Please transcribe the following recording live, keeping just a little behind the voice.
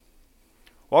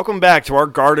Welcome back to our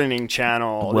gardening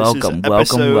channel. Welcome, this is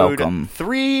episode welcome.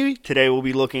 3. Today we'll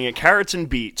be looking at carrots and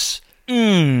beets.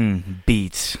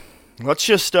 Beets. Let's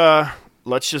just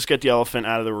get the elephant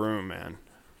out of the room, man.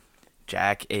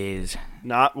 Jack is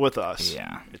Not with us.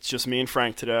 Yeah. It's just me and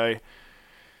Frank today.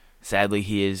 Sadly,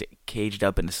 he is caged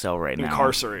up in a cell right now.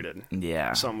 Incarcerated.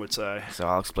 Yeah. Some would say. So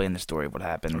I'll explain the story of what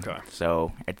happened. Okay.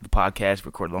 So after the podcast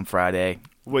recorded on Friday.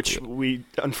 Which we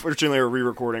unfortunately are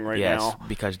re-recording right now.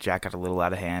 Because Jack got a little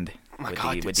out of hand. Oh my with God,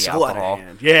 the, dude, with the so alcohol. out of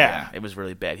hand. Yeah. It was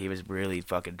really bad. He was really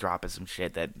fucking dropping some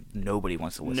shit that nobody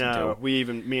wants to listen No, to.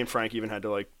 me and Frank even had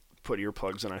to put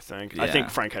earplugs in, I think. I Yeah. think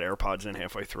Frank had AirPods in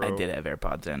halfway through. I did have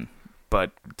AirPods in.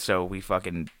 But so we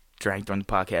fucking drank during the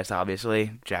podcast,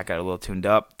 obviously. Jack got a little tuned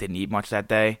up. Didn't eat much that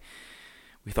day.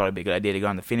 We thought it'd be a good idea to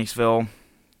go into Phoenixville.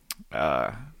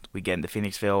 We get into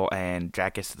Phoenixville, and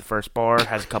Jack gets to the first bar,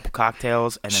 has a couple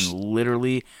cocktails, and then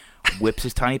literally whips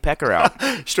his tiny pecker out.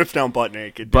 Strips down butt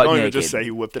naked. Butt Don't even naked. just say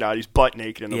he whipped it out. He's butt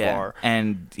naked in the bar.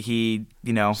 And he,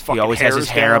 he fucking always has his hair's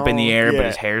hair up in the down. air, Yeah. but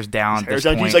his hair's down at this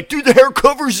He's point. like, dude, the hair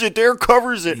covers it. The hair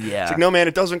covers it. Yeah. It's like, no, man,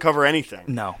 it doesn't cover anything.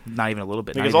 No, not even a little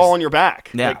bit. Like, Not it's even- all on your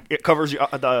back. Yeah. Like, it covers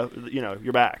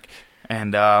your back.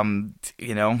 And,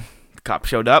 the cop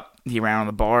showed up. He ran on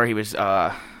the bar. He was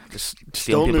just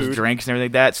stealing people's nude. drinks and everything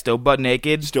like that. Still butt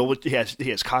naked. Still, he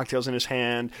has cocktails in his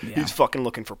hand. Yeah. He's fucking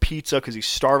looking for pizza because he's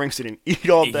starving because he didn't eat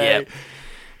all day. Yep.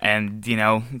 And,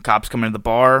 cops come into the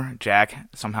bar. Jack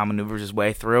somehow maneuvers his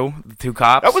way through the two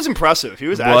cops. That was impressive. He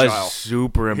was agile.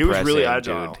 Super He impressive. was really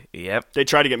agile. Dude. Yep. They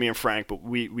tried to get me and Frank, but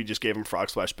we just gave him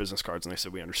Frog Splash business cards, and they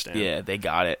said we understand. Yeah, they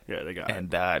got it. Yeah, they got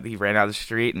it. And he ran out of the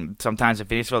street. And sometimes in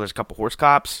Phoenixville, there's a couple horse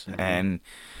cops. Mm-hmm. And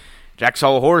Jack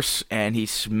saw a horse, and he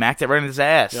smacked it right in his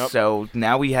ass. Yep. So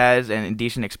now he has an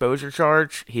indecent exposure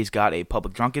charge. He's got a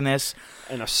public drunkenness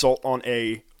An assault on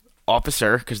a...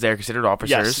 officer, because they're considered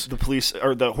officers. Yes, the police,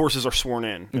 or the horses are sworn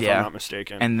in, if Yeah. I'm not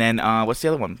mistaken. And then, what's the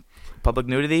other one? Public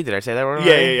nudity? Did I say that right?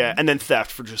 Yeah. And then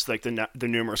theft for just the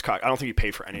numerous cock. I don't think he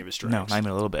paid for any of his drinks. No, not even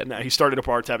a little bit. No, he started a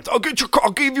bar tab. I'll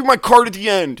give you my card at the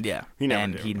end. Yeah, He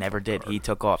never did. He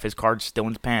took off. His card's still in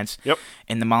his pants. Yep.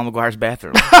 In the Mom McGuire's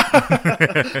bathroom.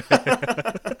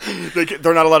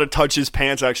 They're not allowed to touch his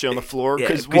pants actually on the floor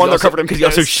because Yeah, one, they're covered in because he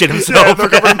also piss. shit himself. Yeah, they're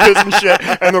covered in piss and shit,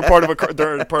 and they're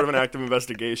part of an active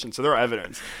investigation. So they're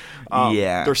evidence.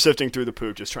 Yeah. They're sifting through the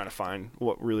poop, just trying to find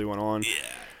what really went on.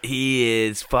 He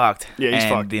is fucked. Yeah, he's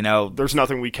and, fucked. There's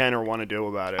nothing we can or want to do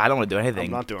about it. I don't want to do anything.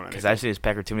 I'm not doing because anything. I see his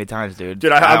pecker too many times, dude.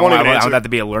 Dude, I won't even I answer. want that to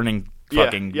be a learning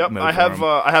fucking Yep. mode I for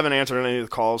him. haven't answered any of the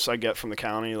calls I get from the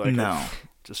county. No.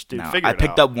 Just dude, No, figure I it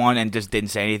picked out. up one and just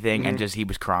didn't say anything, and just he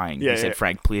was crying. Yeah, he said, yeah.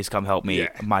 "Frank, please come help me. Yeah.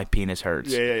 My penis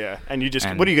hurts." Yeah. And you just,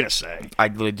 And- what are you gonna say? I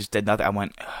literally just did nothing. I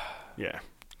went Yeah.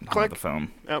 on Click. the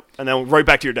phone. Yep. And then right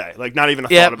back to your day. Like not even a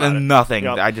thought Yep, about it. nothing.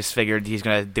 Yep. I just figured he's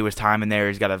gonna do his time in there.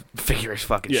 He's got to figure his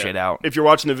fucking shit out. If you're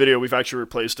watching the video, we've actually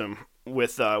replaced him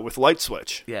with Light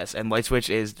Switch. Yes, and Light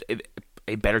Switch is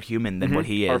a better human than what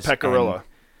he is. Or Pet Gorilla. And-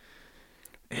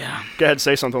 yeah. Go ahead,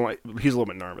 say something like he's a little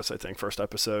bit nervous. I think first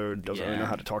episode doesn't really Yeah. know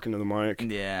how to talk into the mic.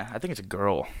 Yeah, I think it's a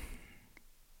girl.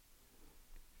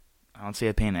 I don't see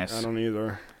a penis. I don't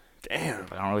either. Damn.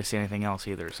 But I don't really see anything else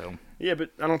either. So Yeah, but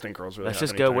I don't think girls really. let's have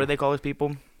just go. What do anything. they call those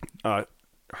people?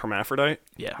 Hermaphrodite?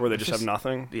 Yeah, Where they let's just have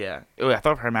nothing. Yeah. Oh, I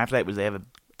thought hermaphrodite was they have a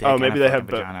dick Oh, and maybe a they fucking have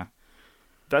vagina.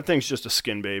 That thing's just a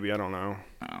skin baby. I don't know.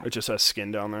 Oh. It just has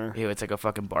skin down there. Ew, it's like a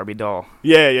fucking Barbie doll.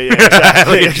 Yeah.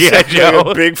 Exactly. Like a G.I. Exactly. Like Joe.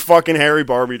 a big fucking hairy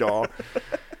Barbie doll.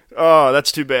 Oh, that's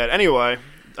too bad. Anyway,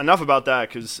 enough about that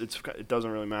because it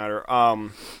doesn't really matter.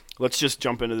 Let's just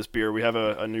jump into this beer. We have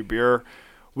a new beer.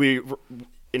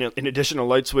 In addition to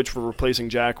Light Switch, we're replacing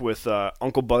Jack with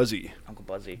Uncle Buzzy Uncle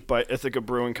Buzzy. by Ithaca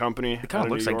Brewing Company. It kind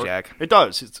of looks like Jack. It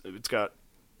does.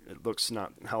 It looks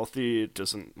not healthy. It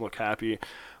doesn't look happy.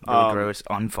 Really gross,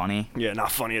 unfunny. Yeah, not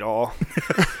funny at all.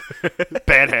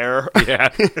 Bad hair. Yeah.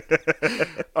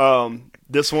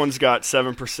 This one's got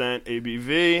 7%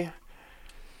 ABV,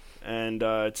 and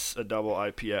it's a double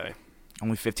IPA.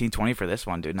 Only $15.20 for this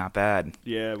one, dude. Not bad.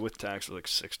 Yeah, with tax, like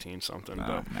 16 something. Oh,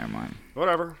 But never mind.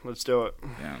 whatever, let's do it.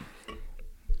 Yeah.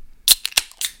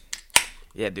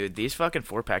 Yeah, dude. These fucking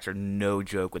 4-packs are no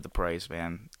joke with the price,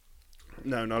 man.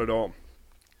 No, not at all.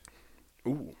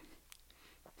 Ooh.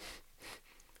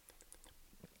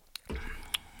 What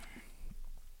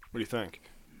do you think?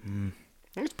 I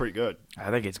think it's pretty good. I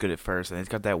think it's good at first, and it's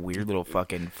got that weird little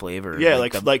fucking flavor. Yeah,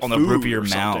 like on the food roof of your or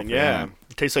mouth. something. Yeah.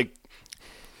 It tastes like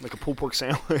a pulled pork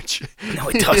sandwich. No,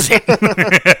 it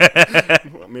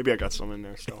doesn't. Well, maybe I got some in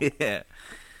there still. Yeah.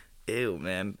 Ew,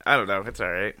 man. I don't know. It's all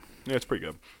right. Yeah, it's pretty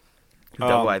good.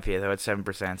 Double IPA, though. It's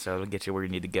 7%, so it'll get you where you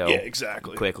need to go. Yeah,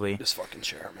 exactly. Quickly. This fucking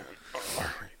chair, man. All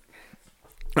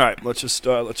right. All right, let's just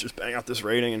bang out this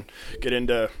rating and get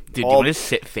into. Dude, do you want to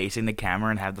sit facing the camera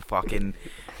and have the fucking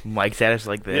mics at us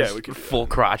like this? Yeah, we could. Full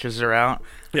crotches are out.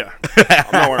 Yeah,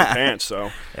 I'm not wearing pants,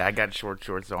 so. Yeah, I got shorts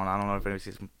on. I don't know if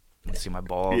anyone see my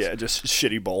balls. Yeah, just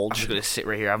shitty I'm bulge. just gonna sit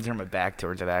right here. I'm turning my back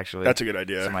towards it. Actually, That's a good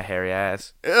idea. See my hairy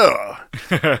ass.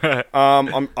 Ugh.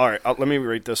 All right. Let me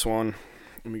rate this one.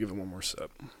 Let me give it one more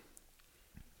sip.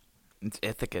 It's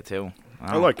Ithaca too.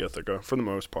 I like Ithaca for the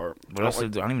most part. What else? I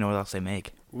don't even know what else they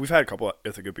make. We've had a couple of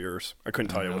Ithaca beers. I couldn't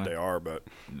tell you what they are, but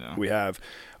No. we have.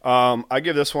 I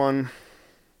give this one.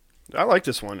 I like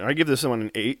this one. I give this one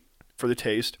an 8 for the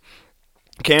taste.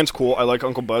 Can's cool. I like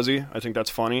Uncle Buzzy. I think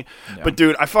that's funny. Yeah. But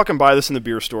dude, I fucking buy this in the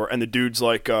beer store, and the dude's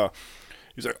like,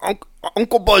 he's like,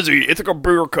 Uncle Buzzy, Ithaca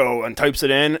Beer Co. and types it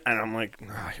in, and I'm like,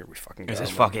 here we fucking go. Is this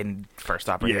fucking first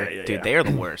stop right Yeah, here? yeah, Dude, yeah. they are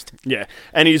the worst. Yeah,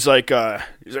 and he's like,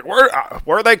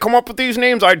 where they come up with these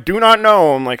names? I do not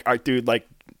know. I'm like, dude, like,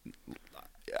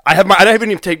 I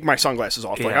haven't even take my sunglasses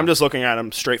off. Like, Yeah. I'm just looking at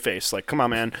him straight face. Like, come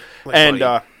on, man. Like,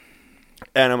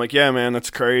 And I'm like, yeah, man, that's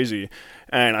crazy.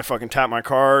 And I fucking tap my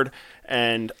card,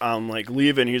 and I'm like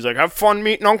leaving. He's like, have fun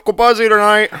meeting Uncle Buzzy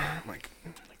tonight. I'm like,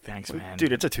 Thanks, man.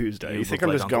 dude, it's a Tuesday. You You think look I'm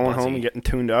like just Uncle going Buzzy. home and getting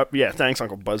tuned up? Yeah, thanks,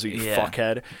 Uncle Buzzy, you Yeah.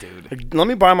 fuckhead. Dude. Like, let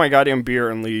me buy my goddamn beer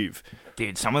and leave.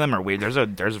 Dude, some of them are weird.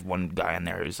 There's one guy in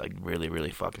there who's like really,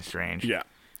 really fucking strange. Yeah.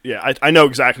 Yeah, I know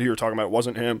exactly who you're talking about. It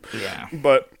wasn't him. Yeah.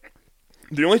 But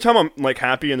the only time I'm like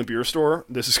happy in the beer store,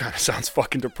 this is kind of sounds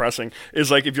fucking depressing, is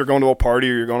like if you're going to a party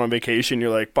or you're going on vacation, you're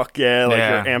like, fuck yeah, like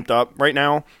Yeah. you're amped up. Right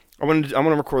now, I'm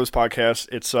gonna record this podcast.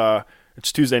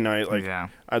 It's Tuesday night. Like, Yeah.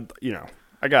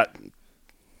 I got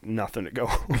nothing to go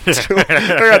home to.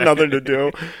 I got nothing to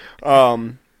do.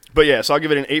 But yeah, so I'll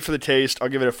give it an 8 for the taste. I'll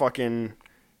give it a fucking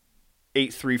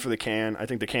 8.3 for the can. I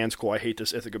think the can's cool. I hate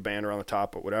this Ithaca banner on the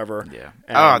top, but whatever. Yeah.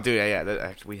 And- Oh, dude, yeah.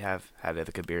 Actually, we have had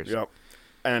Ithaca beers. Yep.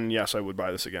 And yes, I would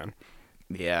buy this again.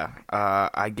 Yeah.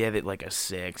 I give it like a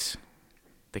 6.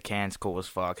 The can's cool as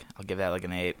fuck. I'll give that like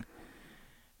an 8.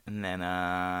 And then,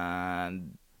 I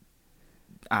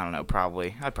don't know, I'd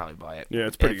probably buy it. Yeah,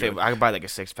 it's pretty If good. I could buy like a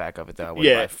 6-pack of it, though. I wouldn't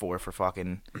Yeah. buy 4 for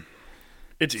fucking...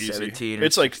 It's easy. 17 or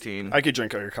It's like 16. I could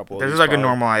drink like a couple of This these is like a probably.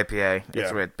 normal IPA. That's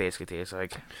Yeah. what it basically tastes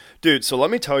like. Dude, so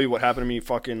let me tell you what happened to me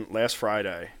fucking last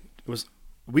Friday.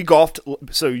 We golfed,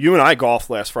 so you and I golfed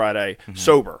last Friday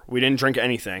sober. We didn't drink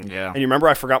anything. Yeah. And you remember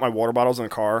I forgot my water bottles in the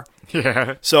car?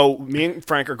 Yeah. So me and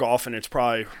Frank are golfing.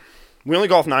 We only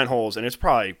golf 9 holes, and it's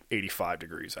probably 85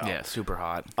 degrees out. Yeah, super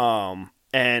hot.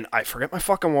 And I forget my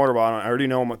fucking water bottle. I already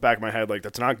know in the back of my head, like,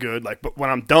 that's not good. Like, but when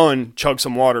I'm done, chug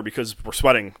some water because we're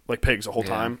sweating like pigs the whole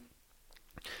time.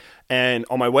 And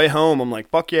on my way home, I'm like,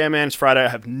 fuck yeah, man, it's Friday. I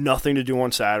have nothing to do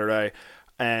on Saturday.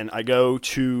 And I go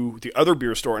to the other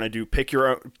beer store and I do pick your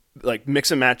own, like, mix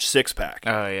and match 6-pack.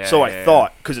 Oh, yeah. So yeah, I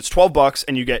thought, because it's $12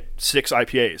 and you get 6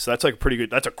 IPAs. So that's like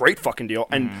that's a great fucking deal.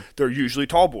 And they're usually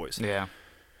tall boys. Yeah.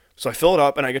 So I fill it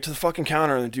up and I get to the fucking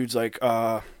counter and the dude's like,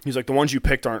 he's like, the ones you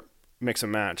picked aren't mix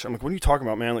and match. I'm like, what are you talking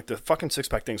about, man? Like, the fucking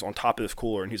 6-pack thing's on top of this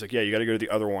cooler. And he's like, yeah, you got to go to the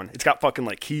other one. It's got fucking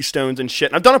like Keystones and shit.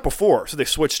 And I've done it before, so they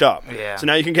switched up. Yeah. So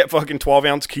now you can get fucking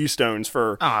 12-ounce Keystones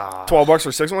for Ah. $12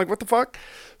 or 6. I'm like, what the fuck?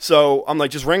 So I'm like,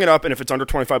 just ring it up, and if it's under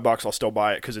 $25, I'll still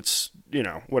buy it because it's,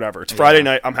 whatever. It's Friday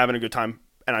night. I'm having a good time,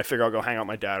 and I figure I'll go hang out with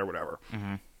my dad or whatever.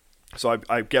 Mm-hmm. So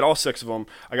I get all 6 of them.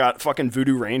 I got fucking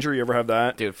Voodoo Ranger. You ever have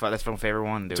that? Dude, that's my favorite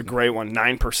one, dude. It's a great one.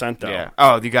 9% though. Yeah.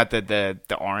 Oh, you got the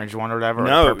orange one or whatever?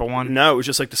 No, or the purple one? No, it was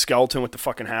just like the skeleton with the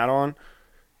fucking hat on.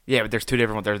 Yeah, but there's 2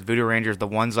 different ones. There's Voodoo Rangers. The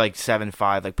one's like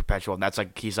 7.5, like perpetual. And that's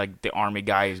like, he's like the army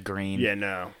guy is green. Yeah,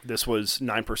 no. This was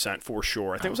 9% for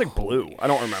sure. I think it was like blue. I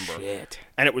don't remember. Shit.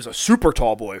 And it was a super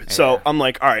tall boy. So Yeah. I'm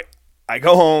like, all right. I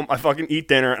go home, I fucking eat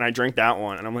dinner, and I drink that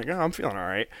one. And I'm like, oh, I'm feeling all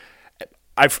right.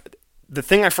 The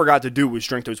thing I forgot to do was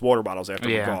drink those water bottles after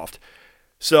we Yeah. golfed.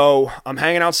 So I'm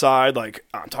hanging outside, like,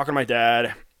 I'm talking to my dad.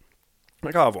 I'm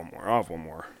like, I'll have one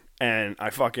more. And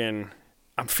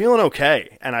I'm feeling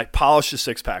okay. And I polished the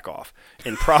 6-pack off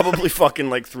in probably fucking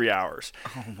like 3 hours.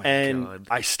 Oh my and God.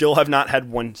 I still have not had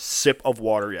one sip of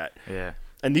water yet. Yeah.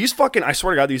 And these fucking, I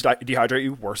swear to God, these dehydrate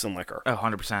you worse than liquor. Oh,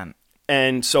 100%.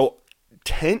 And so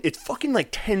it's fucking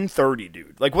like 10:30,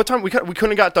 dude. Like, what time? We couldn't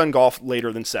have got done golf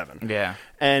later than 7. Yeah.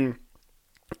 And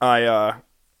I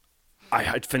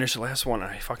had finished the last one,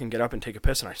 and I fucking get up and take a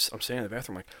piss, and I'm standing in the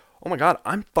bathroom like, oh my God,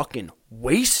 I'm fucking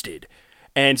wasted.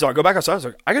 And so I go back outside. I was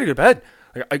like, I gotta go to bed.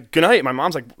 Like, good night. My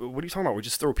mom's like, what are you talking about? We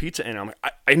just throw pizza in. I'm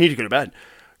like, I need to go to bed.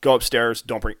 Go upstairs.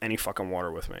 Don't bring any fucking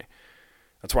water with me.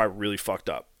 That's why I really fucked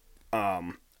up.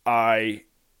 I'm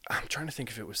trying to think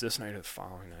if it was this night or the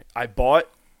following night. I bought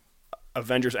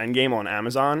Avengers Endgame on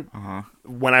Amazon.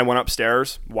 When I went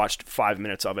upstairs, watched 5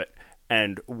 minutes of it,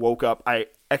 and woke up.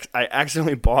 I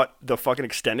accidentally bought the fucking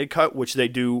extended cut, which they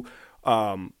do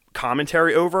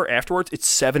commentary over afterwards. It's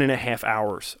 7.5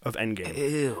 hours of Endgame.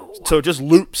 Ew. So it just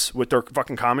loops with their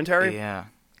fucking commentary. Yeah.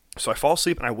 So I fall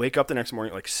asleep and I wake up the next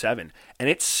morning at like 7, and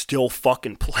it's still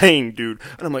fucking playing, dude.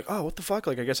 And I'm like, oh, what the fuck?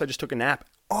 Like, I guess I just took a nap.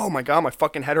 Oh my God, my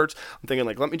fucking head hurts. I'm thinking,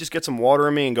 like, let me just get some water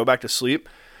in me and go back to sleep.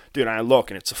 Dude, and I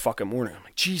look and it's a fucking morning. I'm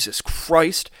like, Jesus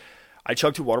Christ. I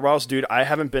chugged 2 water bottles. Dude, I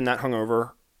haven't been that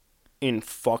hungover in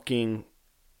fucking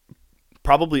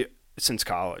probably since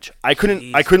college. I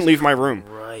couldn't leave my room.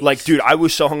 Christ. Like, dude, I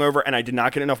was so hungover and I did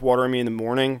not get enough water in me in the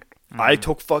morning. I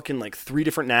took fucking like 3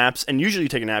 different naps, and usually you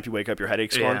take a nap, you wake up, your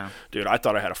headache's gone. Dude, I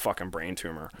thought I had a fucking brain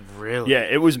tumor. Really? Yeah,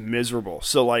 it was miserable.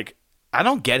 So like, I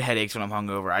don't get headaches when I'm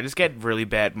hungover. I just get really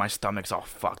bad. My stomach's all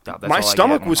fucked up. That's my all I get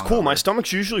stomach when was I'm cool. hungover. My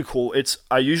stomach's usually cool.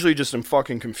 I usually just am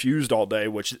fucking confused all day,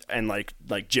 and like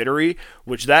jittery,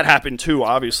 which that happened too,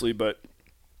 obviously. But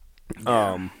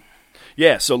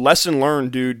yeah. So lesson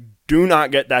learned, dude. Do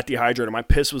not get that dehydrated. My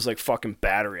piss was like fucking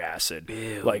battery acid.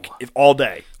 Ew. Like all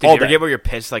day. Did all you ever day. get where your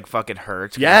piss like fucking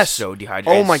hurts? 'Cause Yes. It's so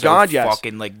dehydrated. Oh my It's God, so yes.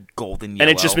 Fucking like golden yellow. And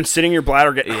it's just been sitting in your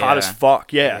bladder getting hot as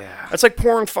fuck. Yeah. Yeah. That's like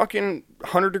pouring fucking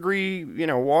 100-degree,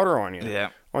 water on you.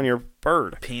 Yeah. On your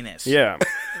bird. Penis. Yeah.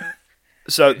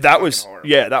 So that was horrible.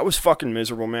 that was fucking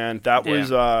miserable, man. That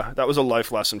was a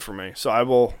life lesson for me. So I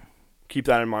will keep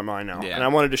that in my mind now. Yeah. And I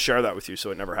wanted to share that with you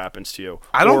so it never happens to you.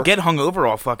 I don't get hungover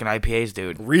off fucking IPAs,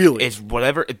 dude. Really? It's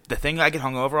whatever. The thing I get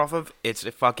hungover off of, it's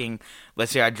a fucking.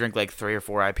 Let's say I drink like 3 or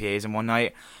 4 IPAs in one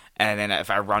night, and then if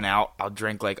I run out, I'll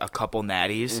drink like a couple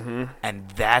natties, and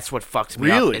that's what fucks me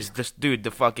up. Really? Is this dude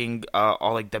the fucking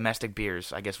all like domestic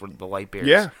beers? I guess with the light beers.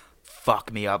 Yeah.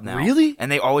 Fuck me up now. Really? And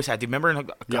they always had. Do you remember in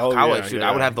Oh, college, yeah, dude? yeah.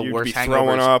 I would have the You'd worst be hangovers.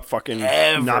 throwing up, fucking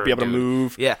ever, not be able to dude.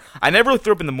 move. Yeah, I never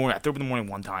threw up in the morning. I threw up in the morning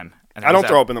one time. And I don't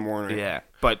throw up in the morning. Yeah,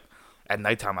 but at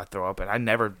nighttime I throw up, and I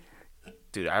never.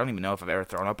 Dude, I don't even know if I've ever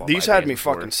thrown up on These IPAs had me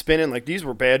before. fucking spinning. Like, these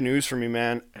were bad news for me,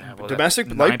 man. Yeah, well, Domestic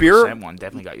that light beer, 9% one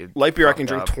definitely got you. I can fucked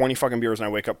drink up. 20 fucking beers and I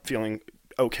wake up feeling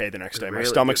okay the next day. My Really?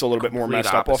 stomach's a little bit more Complete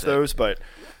messed up off opposite. those, but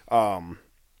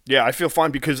yeah, I feel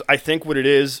fine because I think what it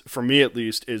is, for me at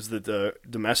least, is that the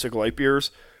domestic light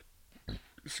beers,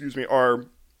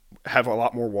 have a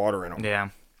lot more water in them. Yeah.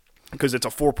 Because it's a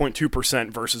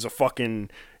 4.2% versus a fucking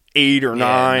 8 or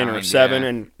 9 or 7, yeah.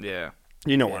 and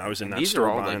Yeah. when I was in And that these store are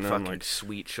all buying like them, fucking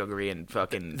sweet, sugary, and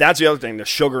fucking. that's the other thing. The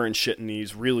sugar and shit in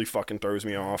these really fucking throws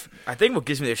me off. I think what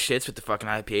gives me the shits with the fucking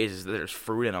IPAs is that there's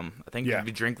fruit in them. I think Yeah. if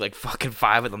you drink like fucking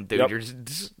 5 of them, dude, Yep. you're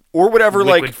just Or whatever,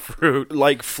 liquid like fruit.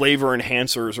 like flavor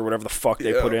enhancers or whatever the fuck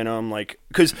they put in them. Like,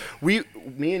 because me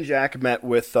and Jack met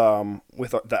with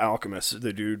the Alchemist,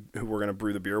 the dude who we're gonna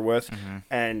brew the beer with,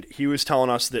 and he was telling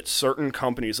us that certain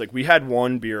companies, like we had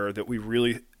one beer that we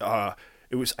really, I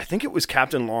think it was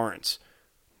Captain Lawrence.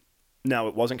 No,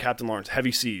 it wasn't Captain Lawrence.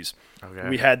 Heavy Seas. Okay.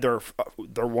 We had their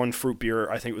one fruit beer.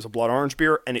 I think it was a blood orange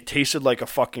beer, and it tasted like a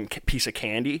fucking piece of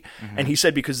candy. And he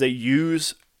said because they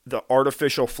use the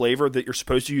artificial flavor that you're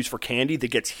supposed to use for candy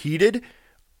that gets heated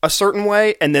a certain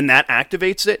way, and then that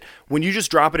activates it. When you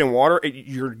just drop it in water,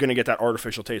 you're gonna get that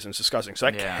artificial taste, and it's disgusting. So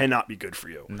that cannot be good for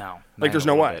you. No. Like, there's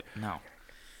no way. No.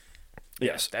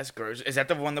 Yes. That's gross. Is that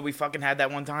the one that we fucking had that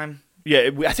one time?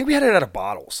 Yeah, I think we had it out of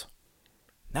bottles.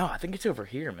 No, I think it's over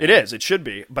here, man. It is. It should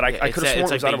be, but Yeah, I could have sworn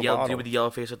it's it was like out of the a dude bottle. with the yellow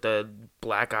face with the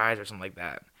black eyes or something like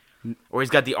that. Or he's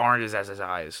got the oranges as his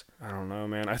eyes. I don't know,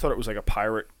 man. I thought it was like a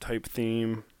pirate type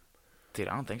theme. Dude,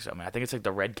 I don't think so, man. I think it's like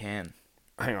the red can.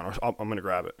 Hang on, I'm gonna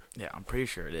grab it. Yeah, I'm pretty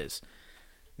sure it is.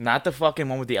 Not the fucking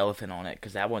one with the elephant on it,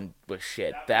 because that one was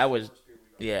shit. That was,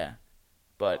 yeah.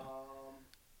 But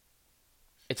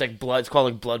it's like blood. It's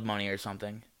called like Blood Money or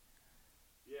something.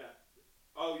 Yeah.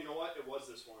 Oh, you know what? It was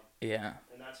this one, Yeah.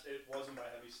 and it wasn't by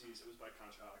Heavy Seas. It was by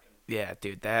Conshohocken. Yeah,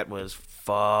 dude, that was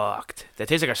fucked. That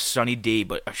tastes like a Sunny D,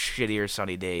 but a shittier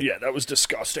Sunny D. Yeah, that was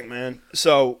disgusting, man.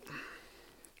 So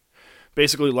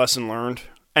basically, lesson learned.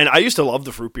 And I used to love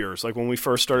the fruit beers. Like when we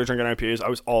first started drinking IPAs, I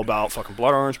was all about fucking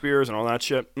blood orange beers and all that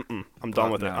shit. I'm done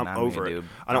with it. I'm over it. Dude.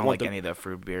 I don't want like any of the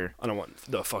fruit beer. I don't want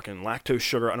the fucking lactose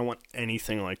sugar. I don't want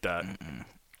anything like that.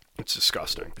 It's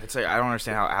disgusting. It's like I don't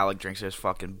understand how Alec drinks his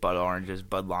fucking Bud Oranges,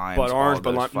 Bud Limes, Bud orange, all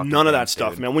Bud those lime, fucking none of that things,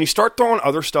 stuff, dude. man. When you start throwing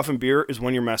other stuff in beer, is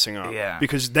when you're messing up. Yeah.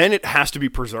 Because then it has to be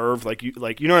preserved. Like you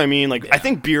know what I mean. Like I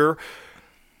think beer,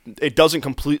 it doesn't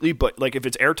completely, but like if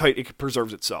it's airtight, it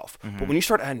preserves itself. But when you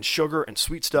start adding sugar and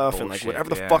sweet stuff and like Bullshit, whatever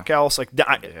the yeah. fuck else, like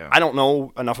I don't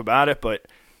know enough about it, but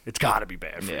it's got to be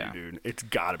bad for Yeah. you, dude. It's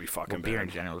got to be fucking Beer bad. in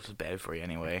general is just bad for you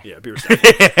anyway. Yeah, beer's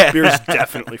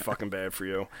definitely fucking bad for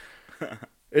you.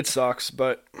 It sucks,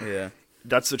 but Yeah.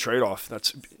 that's the trade-off.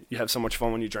 You have so much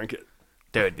fun when you drink it.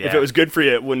 Dude, yeah. If it was good for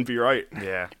you, it wouldn't be right.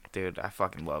 Yeah, dude, I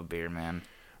fucking love beer, man.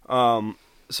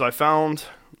 So I found,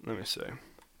 let me see,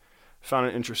 found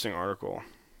an interesting article,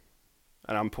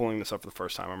 and I'm pulling this up for the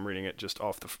first time. I'm reading it just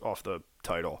off the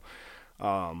title.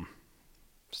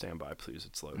 Stand by, please.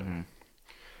 It's loading. Mm-hmm.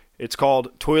 It's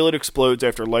called "Toilet Explodes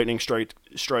After Lightning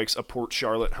Strikes a Port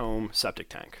Charlotte Home Septic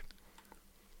Tank."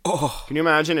 Oh, Can you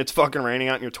imagine? It's fucking raining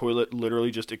out, and your toilet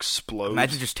literally just explodes.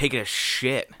 imagine just taking a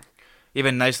shit. You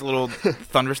have a nice little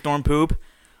thunderstorm poop.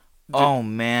 Oh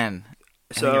man,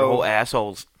 and So- then your whole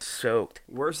asshole's soaked.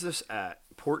 Where's this at?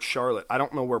 Port Charlotte. I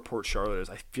don't know where Port Charlotte is.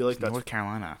 I feel like that's North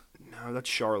Carolina. no, that's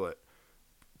Charlotte.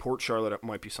 Port Charlotte it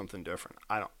might be something different.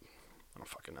 I don't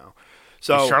fucking know.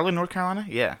 So Is Charlotte, North Carolina?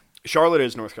 Yeah. Charlotte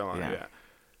is North Carolina.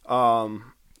 Yeah.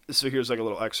 So here's like a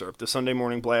little excerpt. The Sunday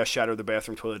morning blast shattered the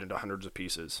bathroom toilet into hundreds of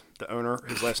pieces. The owner,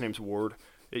 his last name's Ward.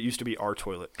 It used to be our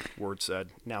toilet. Ward said.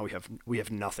 Now we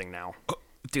have nothing now.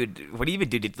 Dude, what do you even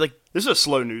do? Like, This is a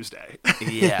slow news day.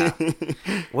 yeah.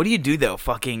 What do you do though?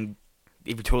 Fucking,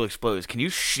 if your toilet explodes, can you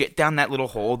shit down that little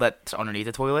hole that's underneath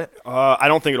the toilet? I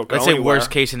don't think it'll go Let's say anywhere.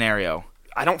 worst case scenario.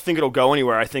 I don't think it'll go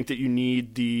anywhere. I think that you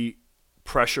need the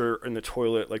pressure in the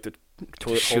toilet, like the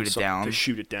toilet shoot holds it some- down. to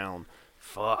shoot it down.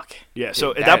 Fuck. Yeah. Dude,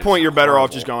 So at that point, is you're better off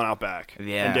horrible. just going out back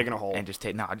Yeah, and digging a hole. and just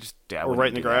take I Or wouldn't right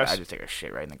in the do that. grass? I just take a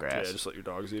shit right in the grass. Yeah, just let your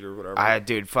dogs eat or whatever.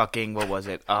 Dude, fucking, what was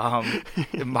it?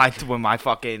 When my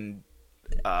fucking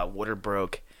water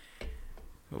broke,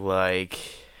 like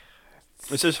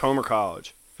This is home or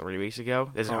college? 3 weeks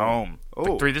ago. This is Oh. home.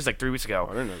 Oh. This is like 3 weeks ago.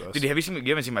 I didn't know this. Dude, you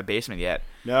haven't seen my basement yet?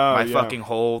 No, My yeah. fucking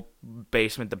whole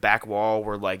basement, the back wall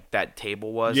where like that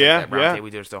table was. Yeah, like, that round yeah. table we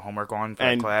did still homework on for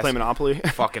And class. play Monopoly.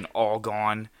 Fucking all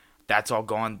gone. That's all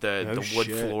gone. The No wood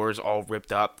shit. floors all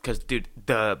ripped up. Because, dude,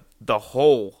 the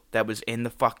hole that was in the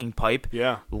fucking pipe,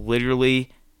 Yeah. literally,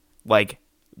 like,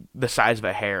 the size of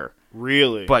a hair.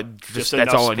 Really? But just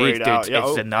that's enough all it needs, sprayed dude. out. Yeah,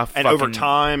 It's enough. And fucking, over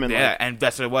time, and yeah, like, and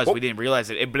that's what it was. Oh. We didn't realize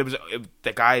it. But it was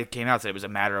the guy came out and said it was a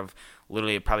matter of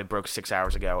literally it probably broke 6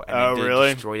 hours ago. And Oh, they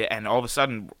really? destroyed it. And all of a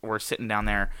sudden we're sitting down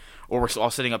there, or we're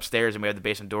all sitting upstairs, and we have the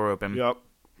basement door open, yep.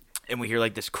 and we hear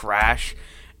like this crash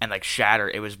and like shatter.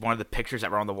 It was one of the pictures that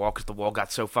were on the wall because the wall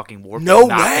got so fucking warped. No it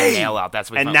knocked way! The nail out.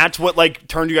 That's what. And that's what like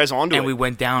turned you guys onto and it. we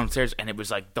went downstairs, and it was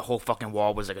like the whole fucking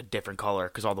wall was like a different color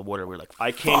because all the water. We were like,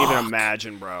 I can't even "Fuck."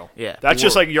 imagine, bro. Yeah. That's The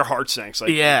just wor- like your heart sinks. Like,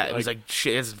 Yeah, it was like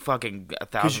shit. It's fucking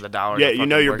thousands of dollars. yeah, of you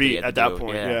know fucking you're work beat you have at to that do.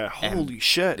 point. Yeah. And- Holy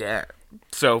shit. Yeah.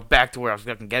 So back to where I was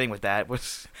fucking getting with that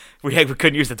was we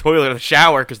couldn't use the toilet or the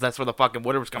shower because that's where the fucking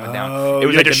water was coming down. Oh, It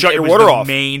was you had to shut your water off.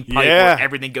 Main pipe Yeah. where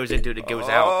everything goes into it goes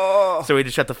Oh. out. So we had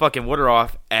to shut the fucking water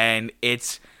off, and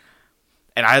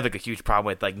I have like a huge problem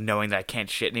with like knowing that I can't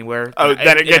shit anywhere. Oh,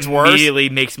 then it gets worse? Immediately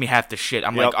makes me have to shit.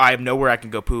 I'm Yep. like, I have nowhere I can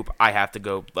go poop. I have to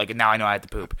go. Like now I know I have to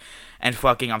poop. And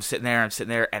fucking, I'm sitting there,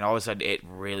 and all of a sudden it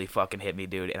really fucking hit me,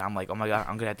 dude. And I'm like, oh my god,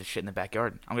 I'm gonna have to shit in the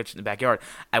backyard. I'm gonna shit in the backyard.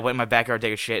 I went in my backyard to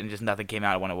take a shit, and just nothing came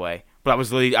out. It went away. But I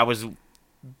was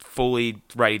fully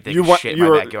ready to take You a wa- shit in you my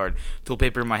were- backyard. Toilet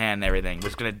paper in my hand and everything.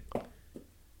 Was gonna.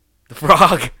 The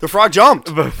frog. The frog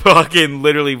jumped. But fucking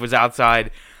literally was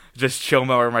outside just chilling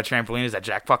where my trampoline is that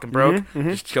Jack fucking broke. Mm-hmm,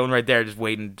 Just chilling right there, just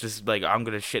waiting, just like I'm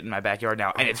gonna shit in my backyard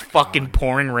now. And it's fucking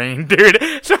pouring rain, dude.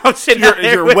 So I'm sitting out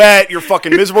there You're with wet. You're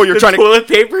fucking miserable. You're the trying to. toilet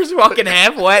paper's fucking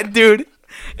half wet, dude.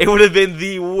 It would have been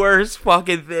the worst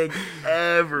fucking thing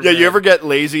ever. Yeah, you man. ever get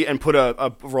lazy and put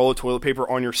a roll of toilet paper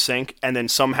on your sink, and then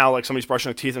somehow like somebody's brushing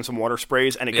their teeth and some water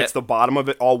sprays, and it gets Yeah. the bottom of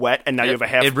it all wet, and now you have a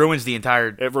half. It ruins the entire.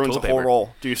 It ruins the toilet whole paper.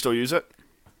 roll. Do you still use it?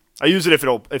 I use it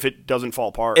if it doesn't fall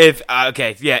apart. If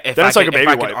okay, yeah, if Then I it's like could, a if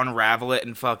baby I could wipe. unravel it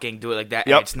and fucking do it like that,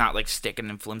 Yep. and it's not like sticking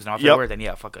and flimsing off Yep. everywhere, then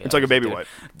yeah, fuck it. It's like a baby do it.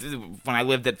 wipe. When I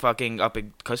lived at fucking up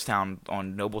in Kutztown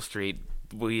on Noble Street,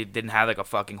 we didn't have like a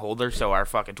fucking holder, so our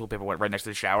fucking toilet paper went right next to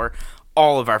the shower.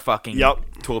 All of our fucking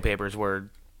Yep. toilet papers were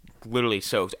literally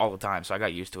soaked all the time, so I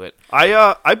got used to it.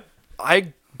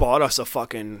 I bought us a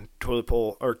fucking toilet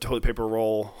paper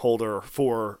roll holder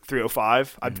for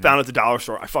 $3.05. I found it at the dollar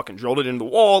store. I fucking drilled it into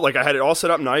the wall. Like I had it all set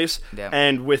up nice. Yeah.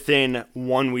 And within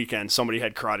one weekend, somebody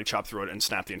had karate chopped through it and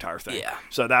snapped the entire thing. Yeah.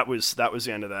 So that was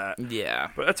the end of that. Yeah.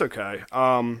 But that's okay.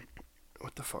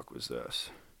 What the fuck was this?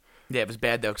 Yeah, it was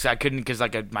bad though, because I couldn't, because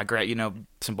like my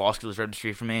some ball was right up the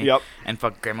street from me. Yep. And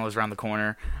fucking grandma was around the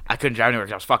corner. I couldn't drive anywhere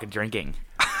because I was fucking drinking.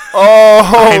 Oh,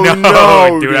 I know,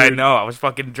 no, dude, I know. I was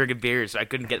fucking drinking beers, so I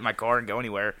couldn't get in my car and go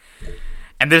anywhere.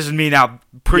 And this is me now,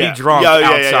 pretty drunk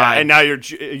outside. And now you're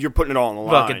putting it all on the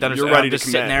line. Fucking You're ready I'm to just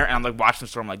commit. sitting there, and I'm like watching the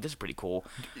storm. Like, this is pretty cool.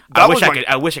 That I was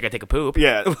wish I could take a poop.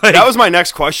 Yeah, Like, that was my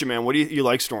next question, man. What do you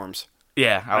like storms?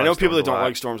 Yeah, I know like people that storms a don't lot.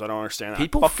 like storms. I don't understand that.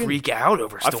 People freak out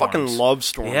over I storms. fucking love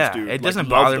storms, Yeah, dude. it doesn't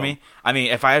Like, love bother them. me. I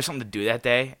mean, if I have something to do that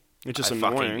day, It's just I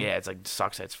annoying. Yeah, it's like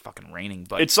sucks that it's fucking raining.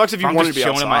 But it sucks if you I'm wanted just to be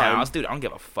chilling outside. in my house, dude. I don't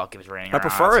give a fuck if it's raining. I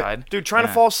prefer outside. it, dude. Trying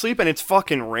to fall asleep and it's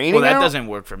fucking raining. Well, that out? doesn't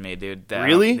work for me, dude.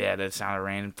 Really? Yeah, the sound of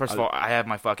rain. First of all, I have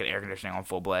my fucking air conditioning on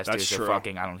full blast, That's dude. true. So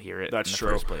fucking, I don't hear it. That's in the true.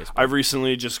 First place. I've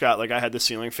recently just got I had the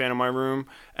ceiling fan in my room,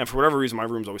 and for whatever reason, my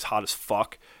room's always hot as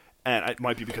fuck. And it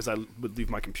might be because I would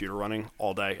leave my computer running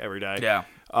all day, every day. Yeah.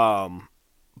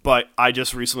 But I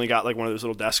just recently got one of those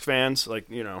little desk fans,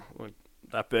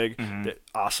 that big, that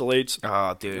oscillates.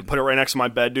 Oh, dude. Put it right next to my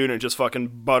bed, dude, and it just fucking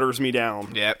butters me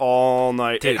down all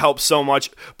night. Dude. It helps so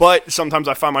much. But sometimes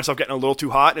I find myself getting a little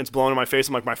too hot, and it's blowing in my face.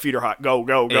 I'm like, my feet are hot. Go,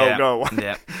 go, go, go.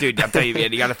 Yeah. Dude, I'm telling you,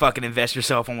 man, you got to fucking invest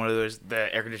yourself on one of those,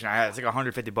 the air conditioner I have. It's like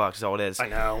 $150 is all it is. I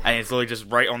know. And it's literally just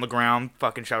right on the ground,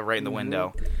 fucking shove it right in the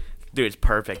window. Dude, it's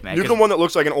perfect, man. You're the one that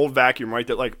looks like an old vacuum, right?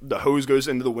 That the hose goes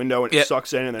into the window and it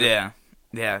sucks in. And then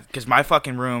Yeah, because my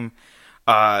fucking room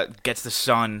gets the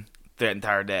sun the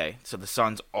entire day, so the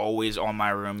sun's always on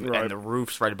my room, and the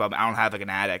roof's right above me. I don't have an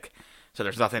attic, so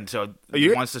there's nothing. So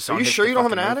once the sun, are you hits sure the you don't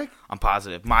have an fucking roof, attic? I'm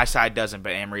positive. My side doesn't,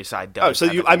 but Anne-Marie's side does. Oh,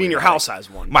 so your house has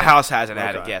one. My house has an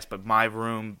attic, yes, but my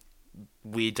room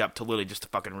leads up to literally just the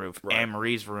fucking roof. Right.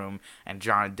 Anne-Marie's room and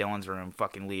John and Dylan's room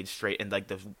fucking leads straight in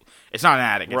it's not an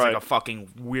attic. It's like a fucking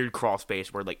weird crawl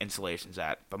space where insulation's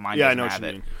at, but mine doesn't I know have what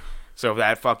it. you mean. So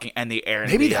that fucking and the air.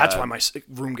 Maybe that's why my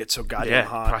room gets so goddamn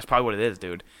hot. That's probably what it is,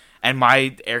 dude. And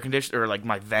my air conditioner, or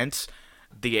my vents,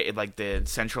 the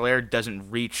central air doesn't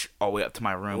reach all the way up to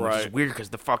my room, which is weird because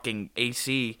the fucking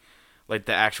AC,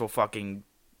 the actual fucking,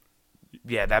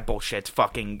 that bullshit's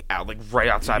fucking out, right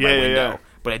outside my window,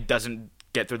 but it doesn't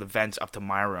get through the vents up to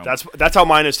my room. That's how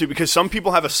mine is too, because some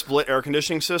people have a split air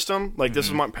conditioning system. This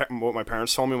is what my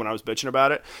parents told me when I was bitching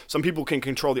about it. Some people can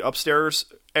control the upstairs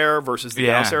air versus the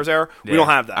downstairs air. We don't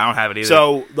have that. I don't have it either.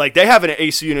 So they have an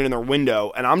AC unit in their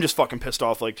window, and I'm just fucking pissed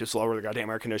off. Just lower the goddamn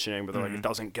air conditioning, but they're it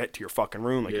doesn't get to your fucking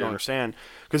room. You don't understand,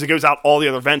 because it goes out all the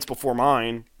other vents before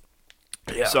mine.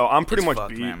 Yeah. So I'm pretty much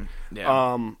beat. Man.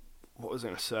 Yeah. What was I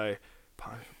gonna say?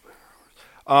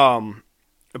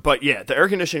 But yeah, the air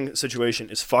conditioning situation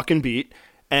is fucking beat,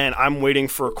 and I'm waiting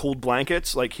for cooled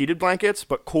blankets, heated blankets,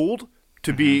 but cooled,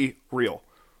 to be real.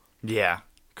 Yeah.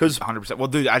 Because 100%. Well,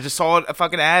 dude, I just saw a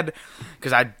fucking ad,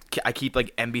 because I keep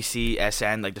NBC,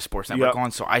 SN, the sports network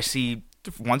on, so I see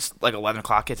once 11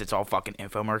 o'clock hits, it's all fucking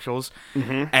infomercials.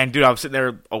 And dude, I was sitting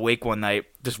there awake one night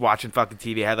just watching fucking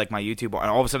TV. I had my YouTube on,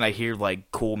 and all of a sudden I hear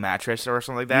cool mattress or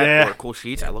something like that, or cool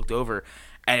sheets. I looked over,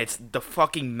 and it's the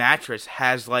fucking mattress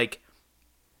has like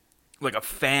a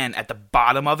fan at the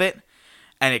bottom of it,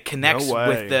 and it connects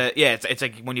with the it's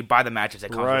like when you buy the mattress,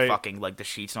 it comes with fucking the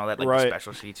sheets and all that, the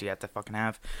special sheets you have to fucking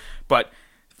have, but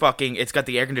fucking it's got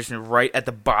the air conditioner right at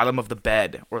the bottom of the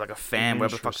bed, or a fan,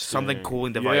 whatever the fuck, something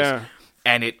cooling device,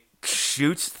 and it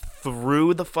shoots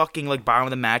through the fucking bottom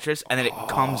of the mattress, and then it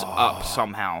comes up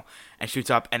somehow and shoots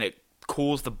up, and it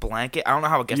cools the blanket. I don't know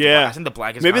how it gets the blanket. I think the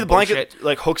blanket's maybe the blanket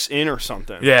bullshit. Hooks in or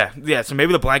something. Yeah. So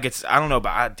maybe the blankets. I don't know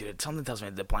about dude. Something tells me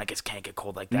the blankets can't get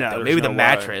cold like that. No, maybe no the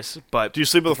mattress. But do you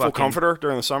sleep with a full comforter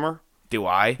during the summer? Do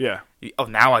I? Yeah. Oh,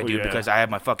 now I do because I have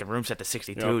my fucking room set to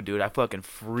 62, dude. I fucking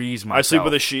freeze myself. I sleep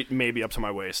with a sheet maybe up to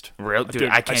my waist. Real, dude.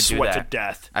 I can't do that. I sweat to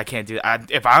death. I can't do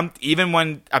that. If I'm even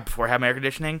when before having air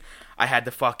conditioning, I had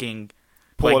to fucking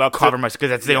pull it up, cover myself, because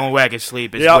that's the only way I can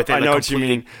sleep. Is with it I know what you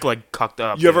mean. Cucked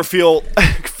up. You ever feel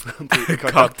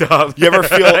cucked up? You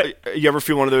ever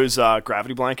feel one of those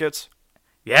gravity blankets?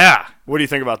 Yeah. What do you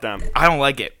think about them? I don't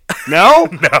like it. No?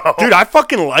 No. Dude, I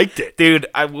fucking liked it. Dude,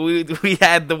 we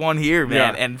had the one here,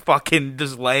 man, and fucking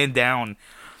just laying down.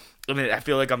 I mean, I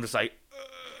feel like I'm just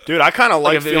dude, I kind of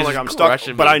like feeling like I'm stuck,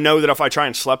 but I know that if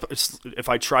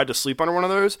I tried to sleep under one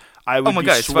of those, I would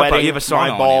be sweating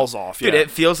my balls off. Dude, it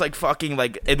feels like fucking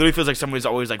it literally feels like somebody's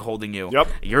always holding you. Yep.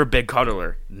 You're a big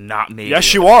cuddler, not me. Yes,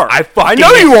 dude. you are. I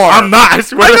know you are. I'm not. I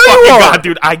swear to fucking God,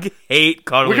 dude. I hate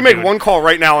cuddling. We can make one call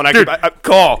right now, and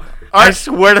call. I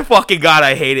swear to fucking God,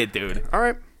 I hate it, dude. All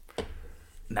right.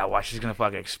 Now watch, she's gonna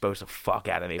fucking expose the fuck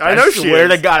out of me. I know she is. I swear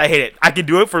to God, I hate it. I can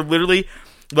do it for literally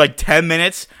 10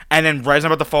 minutes, and then right as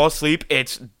I'm about to fall asleep,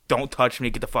 it's don't touch me,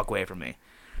 get the fuck away from me.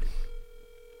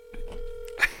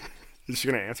 Is she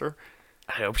gonna answer?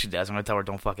 I hope she does. I'm gonna tell her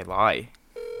don't fucking lie.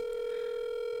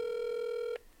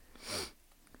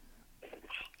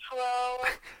 Hello?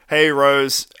 Hey,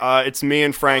 Rose. It's me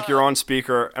and Frank. You're on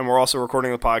speaker, and we're also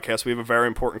recording the podcast. We have a very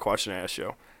important question to ask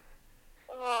you.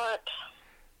 What?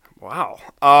 Wow.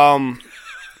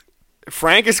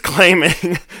 Frank is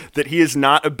claiming that he is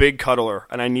not a big cuddler,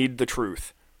 and I need the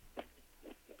truth.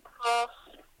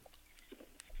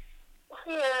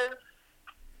 He is.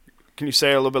 Can you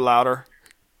say it a little bit louder?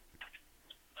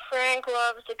 Frank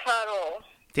loves to cuddle.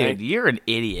 Dude, you're an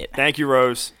idiot. Thank you,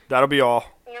 Rose. That'll be all.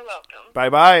 You're welcome.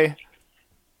 Bye-bye.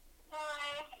 Bye.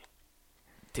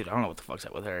 Dude, I don't know what the fuck's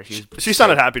up with her. She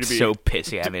sounded happy to be so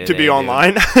pissy at me to today, be dude.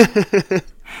 online.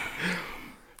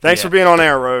 Thanks Yeah. for being on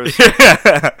air, Rose.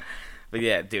 But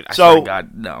yeah, dude, I So- swear to God,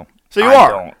 no. So you I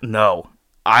are? Don't, no.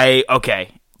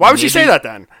 Okay. Why would she say that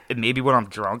then? Maybe when I'm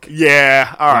drunk.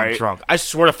 Yeah, all When right. I'm drunk. I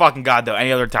swear to fucking God, though,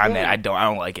 any other time, man, I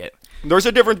don't like it. There's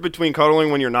a difference between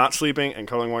cuddling when you're not sleeping and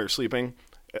cuddling while you're sleeping.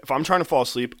 If I'm trying to fall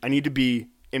asleep, I need to be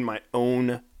in my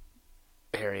own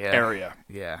area.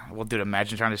 Yeah. Well, dude,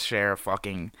 imagine trying to share a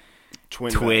fucking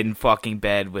Twin fucking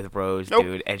bed with Rose, Nope.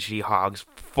 dude, and she hogs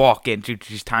fucking. Dude,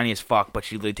 she's tiny as fuck, but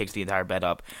she literally takes the entire bed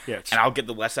up. Yeah, it's- and I'll get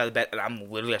the left side of the bed, and I'm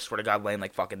literally, I swear to God, laying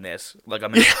like fucking this, like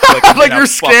I'm in, like you're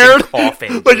scared,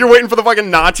 coffin, like dude. you're waiting for the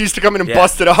fucking Nazis to come in and Yeah.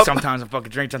 bust it up. Sometimes I'm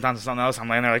fucking drink, sometimes it's something else. I'm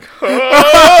laying there like,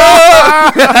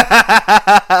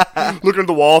 Looking at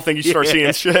the wall, think you start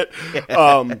seeing shit.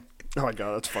 Oh my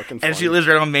god, that's fucking funny. and she lives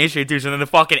right on Main Street too. So then the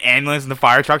fucking ambulance and the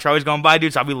fire trucks are always going by,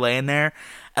 dude. So I'll be laying there,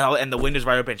 and the window's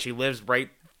right open. She lives right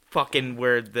fucking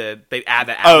where they add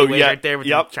the alleyway yeah. right there with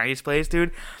Yep. the Chinese place,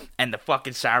 dude. And the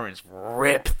fucking sirens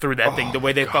rip through that thing. The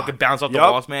way they fucking bounce off the Yep.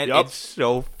 walls, man. Yep. It's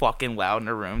so fucking loud in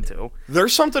the room too.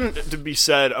 There's something to be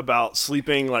said about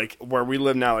sleeping like where we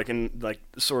live now, like in like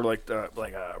sort of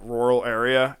like a rural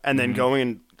area, and then going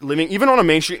and living even on a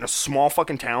main street in a small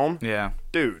fucking town. Yeah,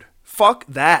 Dude, fuck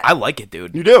that. I like it,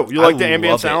 dude. You do. You like the I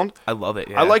ambient love it. sound? I love it.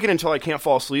 Yeah. I like it until I can't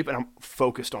fall asleep and I'm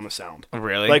focused on the sound.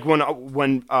 Really? Like when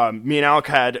me and Alec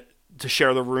had to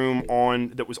share the room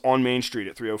that was on Main Street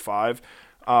at 305.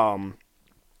 I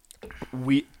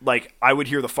would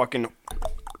hear the fucking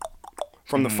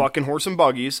from the fucking horse and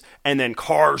buggies, and then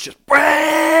cars just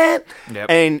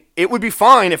and it would be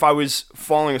fine if I was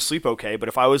falling asleep okay, but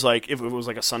if it was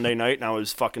like a Sunday night and I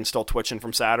was fucking still twitching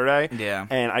from Saturday, Yeah.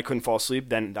 and I couldn't fall asleep,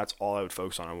 then that's all I would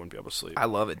focus on. I wouldn't be able to sleep. I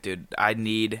love it, dude.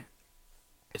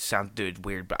 It sounds, dude,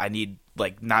 weird, but I need,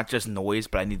 like, not just noise,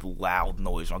 but I need loud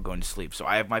noise when I'm going to sleep. So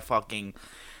I have my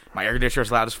air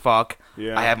conditioner's loud as fuck.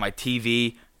 Yeah. I have my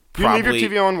TV. Do you leave your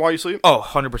TV on while you sleep? Oh,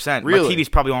 100%. Really? My TV's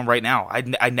probably on right now.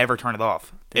 I never turn it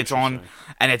off. It's on,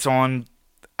 and it's on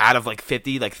out of, like,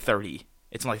 50, like, 30.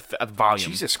 It's on, like,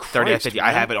 volume. Jesus 30 out of Christ, 50. man.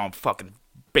 I have it on fucking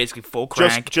basically full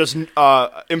crank. Just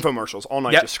infomercials all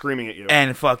night, Yep. just screaming at you.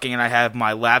 And I have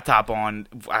my laptop on.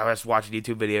 I was watching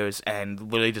YouTube videos and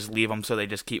literally just leave them so they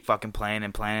just keep fucking playing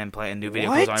and playing and playing. New video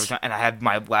What? comes on every time. And I have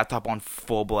my laptop on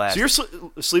full blast. So you're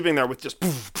sleeping there with just.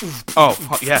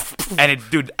 Oh, yeah. And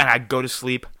dude, and I go to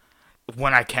sleep.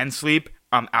 When I can sleep,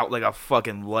 I'm out like a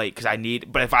fucking light because I need.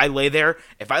 But if I lay there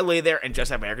and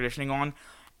just have my air conditioning on,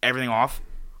 everything off,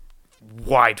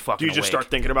 wide fucking. Do you just awake.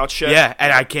 start thinking about shit? Yeah,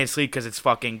 and I can't sleep because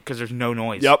because there's no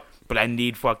noise. Yep. But I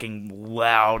need fucking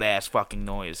loud ass fucking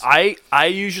noise. I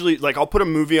usually I'll put a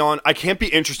movie on. I can't be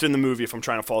interested in the movie if I'm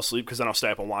trying to fall asleep because then I'll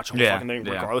stay up and watch the whole Yeah, fucking thing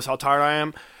yeah. regardless how tired I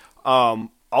am.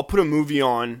 I'll put a movie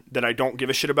on that I don't give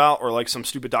a shit about or like some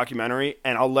stupid documentary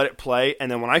and I'll let it play,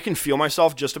 and then when I can feel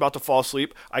myself just about to fall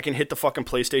asleep, I can hit the fucking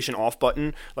PlayStation off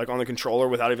button like on the controller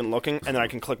without even looking, and then I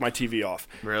can click my TV off.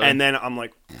 Really? And then I'm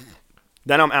like,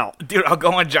 then I'm out. Dude, I'll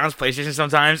go on John's PlayStation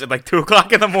sometimes at like 2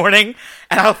 o'clock in the morning,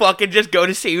 and I'll fucking just go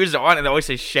to see who's on, and it always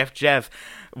says Chef Jeff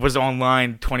was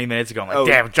online 20 minutes ago. I'm like, Oh.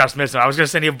 damn, just missed him. I was going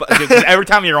to send you dude, every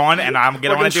time you're on and I'm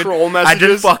getting Fucking on it, dude, troll I messages.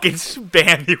 just fucking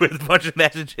spam you with a bunch of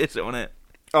messages on it.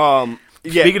 Yeah,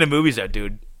 Speaking of movies, though,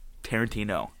 dude,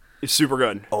 Tarantino. it's super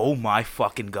good. Oh my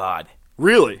fucking God.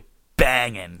 Really?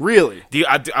 Banging. Really?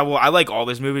 I like all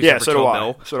his movies. Yeah, except so for do Kill I.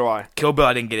 Bill. So do I. Kill Bill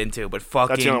I didn't get into, but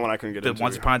fucking... That's the only one I couldn't get into.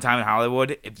 Once Upon a Time in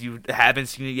Hollywood, if you haven't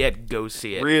seen it yet, go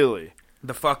see it. Really?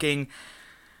 The fucking...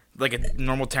 Like a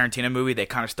normal Tarantino movie, they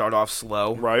kind of start off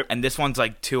slow. Right. And this one's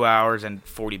like 2 hours and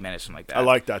 40 minutes, something like that. I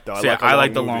like that though. So, yeah, I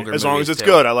like the movie. longer As long as movies, it's too.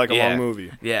 good, I like a Yeah. long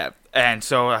movie. Yeah. And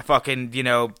so I fucking,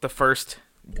 the first,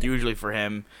 usually for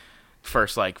him,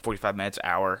 first like 45 minutes,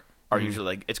 hour, are usually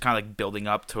like, it's kind of like building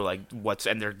up to like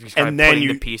and they're just kind And of then putting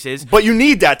you the pieces. But you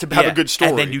need that to have Yeah. a good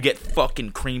story. And then you get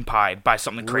fucking cream pied by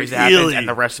something crazy that happens, Really? and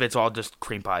the rest of it's all just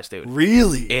cream pies, dude.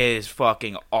 Really? It is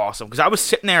fucking awesome. Because I was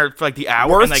sitting there for like the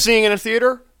hour. Worth and, like, seeing in a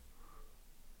theater?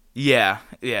 Yeah.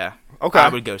 Okay. I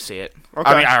would go see it. Okay.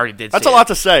 I mean, I already did That's see a it. lot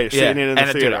to say, Yeah, seeing it in the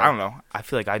and theater. dude, I don't know. I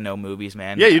feel like I know movies,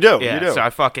 man. Yeah, you do. Yeah, You do. So I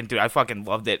fucking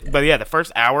loved it. But yeah, the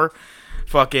first hour,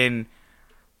 fucking,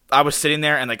 I was sitting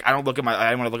there and like I don't want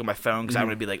to look at my phone because I'm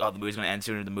gonna be like, oh, the movie's gonna end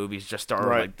sooner. The movie's just started.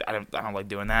 Right. Like I don't like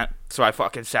doing that. So I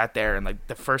fucking sat there and like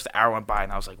the first hour went by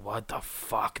and I was like, what the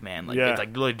fuck, man? Like Yeah. it's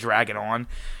like really dragging on.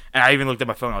 And I even looked at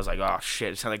my phone. I was like, oh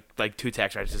shit, it's like 2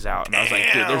 text messages out. And I was like,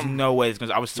 dude, there's no way it's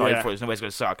gonna. I was sorry Yeah. for it. There's no way it's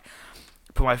gonna suck.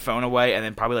 Put my phone away and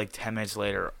then probably like 10 minutes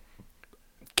later,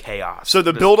 chaos. So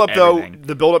the Just build up everything.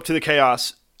 the build up to the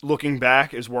chaos, looking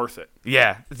back, is worth it.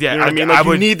 Yeah. You know what I mean? Like,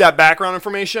 you need that background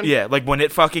information. Yeah, like when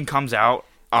it fucking comes out,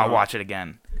 I'll watch it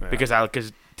again Yeah. because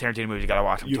Tarantino movies, you gotta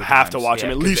watch them. You 2 have to times. watch them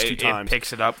at 'cause least 2 times. It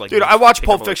picks it up. Like, Dude, I watched pick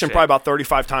Pulp up Fiction shit. probably about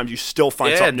 35 times. You still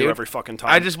find something new dude. every fucking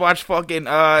time. I just watched fucking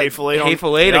Hateful Eight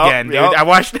Hateful Eight Yep, again, dude. yep.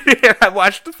 I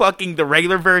watched the fucking the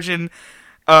regular version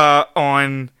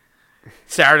on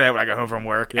Saturday when I got home from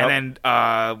work, Yep. and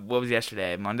then what was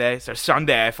yesterday? Monday. So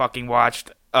Sunday I fucking watched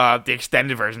the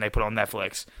extended version they put on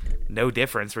Netflix. No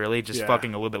difference really, just Yeah.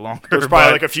 fucking a little bit longer. There's probably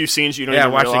but- like a few scenes you don't I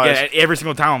even watched realize. it again every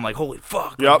single time. I'm like, holy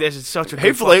fuck! Yep. Like, this is such a good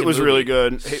Hateful Eight fucking was movie. really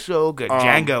good. So good.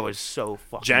 Django is so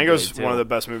fucking Django's good, too. one of the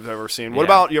best movies I've ever seen. What Yeah.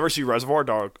 about, you ever see Reservoir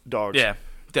Dogs? Yeah.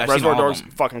 Dude, I've seen Reservoir all of Dogs,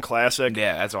 them. fucking classic.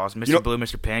 Yeah, that's awesome. Mr. You know- Blue,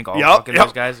 Mr. Pink, all Yep, fucking yep.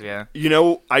 those guys. Yeah. You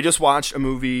know, I just watched a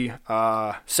movie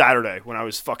Saturday when I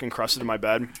was fucking crusted in my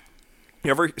bed.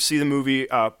 You ever see the movie,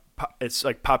 it's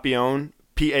like Papillon,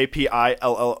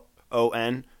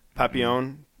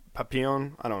 Papillon,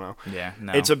 Papillon? I don't know. Yeah.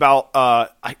 No. It's about,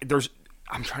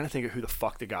 I'm trying to think of who the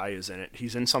fuck the guy is in it.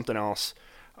 He's in something else.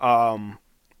 Oh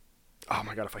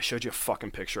my God, if I showed you a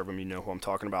fucking picture of him, you know who I'm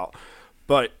talking about.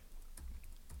 But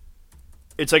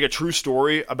it's like a true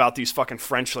story about these fucking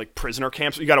French like prisoner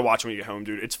camps. You got to watch it when you get home,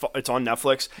 dude. It's on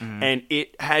Netflix, and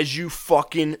it has you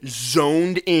fucking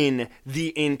zoned in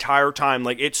the entire time.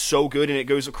 Like, it's so good, and it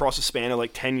goes across a span of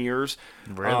like 10 years.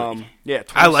 Really? Yeah.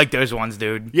 I like those ones,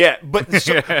 dude. Yeah, but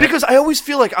because I always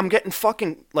feel like I'm getting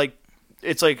fucking like,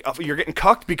 it's like you're getting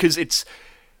cucked because it's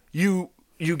you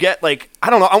get like, I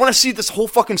don't know. I want to see this whole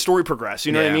fucking story progress.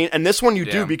 You know what I Yeah. mean? And this one you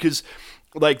Yeah. do because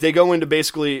like they go into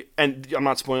basically, and I'm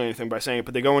not spoiling anything by saying it,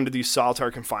 but they go into these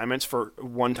solitary confinements for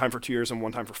one time for 2 years and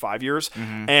one time for 5 years.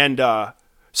 And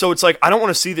so it's like, I don't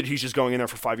want to see that he's just going in there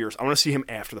for 5 years. I want to see him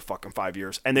after the fucking 5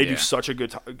 years. And they do Yeah. such a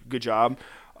good job.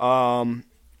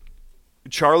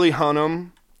 Charlie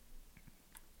Hunnam,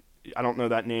 I don't know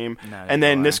that name. No, And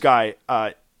then no this guy,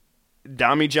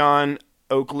 Damijan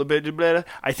Oklahoma.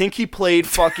 I think he played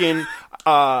fucking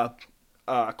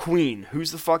Queen.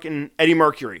 Who's the fucking Eddie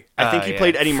Mercury? I think he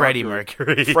played Eddie Freddie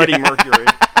Mercury. Mercury. Freddie Mercury.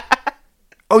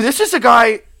 Oh, this is a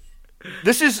guy.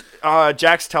 This is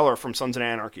Jax Teller from Sons of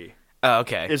Anarchy. Oh,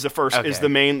 okay. Is the Okay.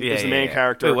 main Yeah.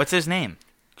 character. Wait, what's his name?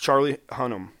 Charlie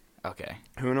Hunnam. Okay.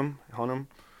 Hunnam.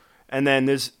 And then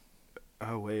there's.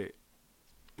 Oh wait.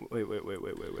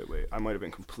 I might have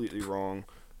been completely wrong.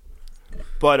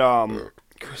 But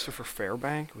Christopher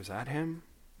Fairbank, was that him?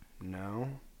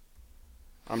 No.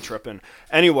 I'm tripping.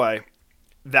 Anyway,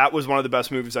 that was one of the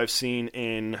best movies I've seen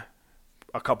in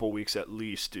a couple weeks at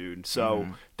least, dude. So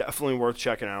definitely worth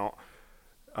checking out.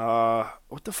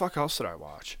 What the fuck else did I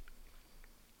watch?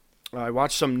 I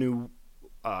watched some new.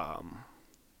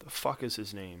 The fuck is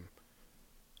his name?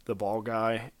 The bald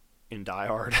guy in Die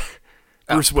Hard.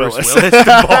 Bruce Willis. the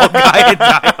bald guy in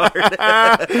Die Hard.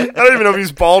 I don't even know if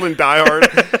he's bald in Die Hard.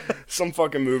 Some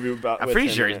fucking movie about. I'm with pretty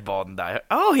him, sure yeah. he's bald in Die Hard.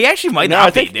 Oh, he actually might No, not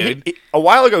I think be, dude. a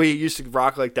while ago he used to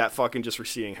rock like that fucking just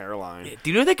receding hairline. Do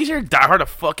you know they consider Die Hard a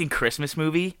fucking Christmas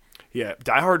movie? Yeah,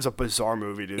 Die Hard's a bizarre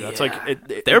movie, dude. That's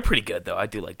like They're pretty good though. I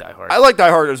do like Die Hard. I like Die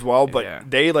Hard as well, but Yeah.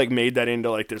 they like made that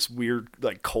into like this weird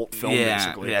like cult film.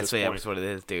 Basically, at that's this point. what it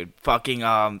is, dude.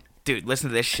 Fucking dude, listen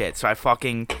to this shit. So I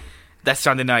fucking that's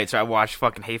Sunday night. So I watched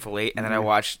fucking Hateful Eight, and then I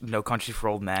watched No Country for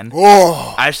Old Men.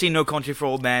 Oh, I've seen No Country for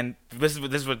Old Men. This is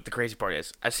what the crazy part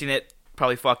is. I've seen it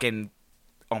probably fucking,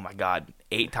 oh my god,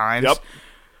 8 times. Yep.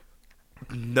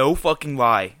 No fucking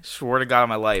lie. Swear to God on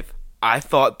my life. I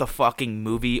thought the fucking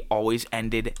movie always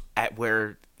ended at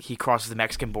where he crosses the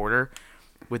Mexican border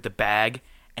with the bag,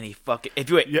 and he fucking.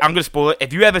 I'm gonna spoil it.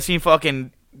 If you haven't seen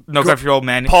fucking No Country for Old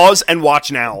Men, pause and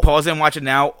watch now. pause and watch it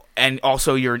now. And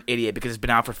also, you're an idiot because it's been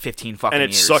out for 15 fucking And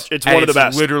it's years. it's one of the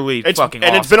best. Literally, fucking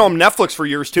and awesome. it's been on Netflix for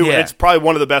years too. Yeah. And it's probably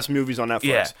one of the best movies on Netflix.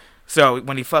 Yeah. So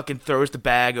when he fucking throws the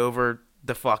bag over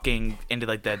the fucking into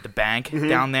like the bank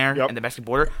down there Yep. and the Mexican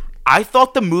border, I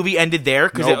thought the movie ended there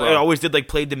because No, it bro. always did like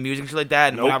played the music and shit like that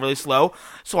and Nope. went out really slow.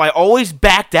 So I always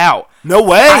backed out. No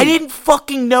way. I didn't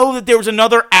fucking know that there was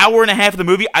another hour and a half of the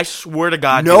movie. I swear to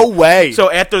God. No dude. way.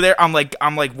 So after there, I'm like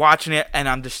watching it, and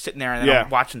I'm just sitting there, and then Yeah. I'm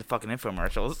watching the fucking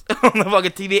infomercials on the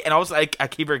fucking TV, and I was like, I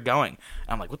keep it going. And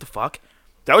I'm like, what the fuck?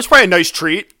 That was probably a nice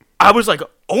treat. I was like,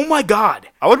 oh my God.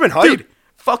 I would have been hyped. Dude,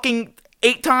 fucking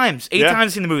 8 times. 8 Yeah.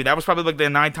 times in the movie. That was probably like the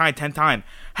 9th time, 10th time.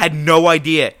 Had no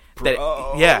idea. That,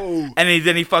 Bro. yeah. And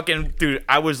then he fucking, dude,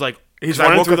 I was like, He's 'cause I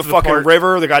running woke through up the to fucking part-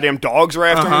 river. The goddamn dogs are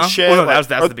after him Uh-huh. and shit. Well, no, Like,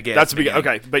 that's the beginning. That's the beginning.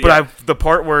 Okay, but But yeah. the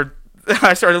part where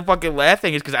I started fucking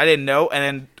laughing is because I didn't know, and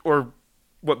then, or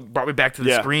what brought me back to the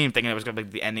Yeah. scream thinking it was going to be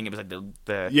the ending. It was like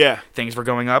the Yeah. things were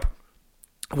going up.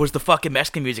 was the fucking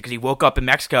Mexican music, because he woke up in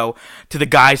Mexico to the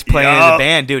guys playing in the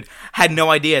band, dude. Had no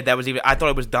idea that was even. I thought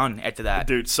it was done after that.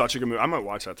 Dude, such a good movie. I might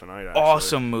watch that tonight. Actually.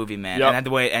 Awesome movie, man. Yep. And the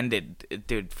way it ended,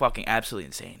 dude, fucking absolutely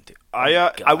insane, dude.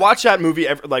 I watch that movie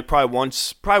probably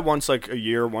once like a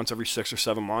year, once every 6 or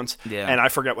 7 months, and I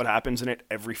forget what happens in it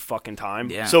every fucking time.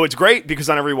 Yeah. So it's great because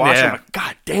on every watch, Yeah. I'm like,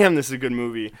 God damn, this is a good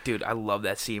movie. Dude, I love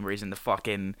that scene where he's in the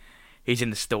fucking. He's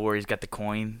in the store. He's got the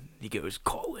coin. He goes,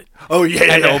 "Call it." Oh yeah.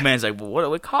 And the old man's like, "Well, what are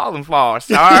we calling for,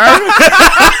 sir?"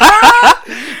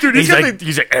 Dude,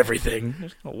 he's like,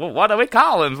 "Everything." Well, what are we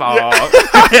calling for?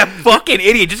 Fucking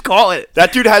idiot. Just call it.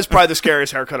 That dude has probably the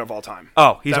scariest haircut of all time.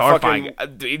 Oh, he's That horrifying.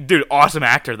 Dude, awesome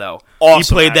actor, though.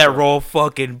 Awesome he played that actor. role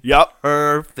fucking Yep.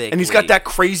 perfectly. And he's got that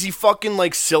crazy fucking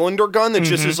like cylinder gun that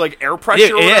just is like air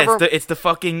pressure or whatever. It's the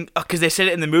fucking because they said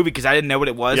it in the movie because I didn't know what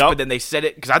it was, Yep. but then they said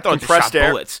it because I thought it just Compressed shot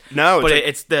air. bullets. No, but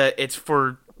it's it's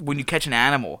for when you catch an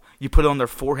animal, you put it on their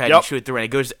forehead, Yep. and shoot it through, and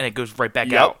it goes right back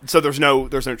Yep. out. So there's no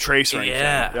trace or anything.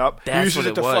 Yeah, Yep. that's He uses what it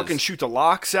it to was. fucking shoot the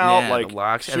locks out. Yeah, like the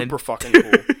locks, and super then- fucking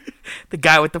cool. The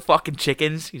guy with the fucking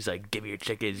chickens, he's like, "Give me your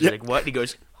chickens." He's Yep. like, "What?" And he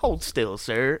goes, "Hold still,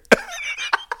 sir."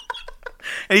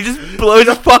 And he just blows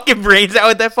his fucking brains out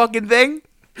with that fucking thing.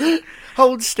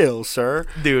 Hold still, sir.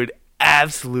 Dude,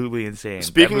 absolutely insane.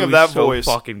 Speaking of movie's that so voice-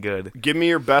 fucking good. Give me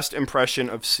your best impression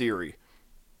of Siri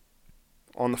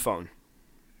on the phone.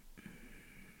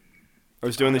 I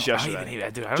was doing this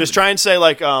yesterday. Just try and say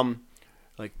like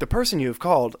the person you have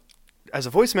called as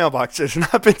a voicemail box has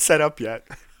not been set up yet.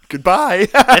 Goodbye.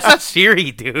 That's not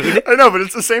Siri, dude. I know, but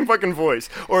it's the same fucking voice.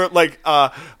 Or like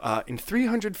in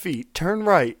 300 feet, turn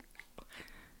right.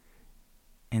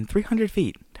 In 300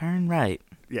 feet, turn right.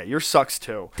 Yeah, yours sucks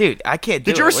too. Dude, I can't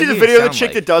do it. Did you ever What see do the you video of the sound chick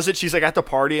like? that does it? She's like at the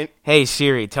party and Hey,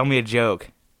 Siri, tell me a joke.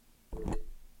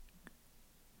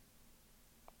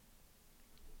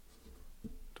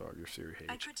 dog, your Siri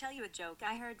I hates. could tell you a joke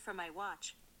I heard from my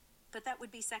watch, but that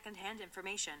would be secondhand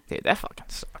information. Dude, that fucking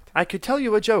sucked. I could tell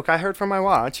you a joke I heard from my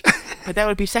watch. But that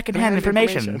would be secondhand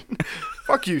information.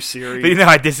 Fuck you, Siri. But you know,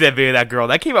 I did that video of that girl.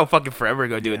 That came out fucking forever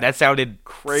ago, dude. That sounded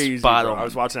Crazy. spot Bro. on. I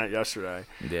was watching that yesterday.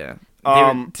 Yeah.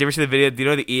 Um, Did you ever see the video? Do you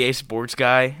know the EA Sports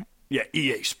guy? Yeah,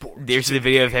 EA Sports. Did you ever see the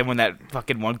video of him when that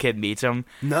fucking one kid meets him?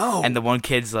 No. And the one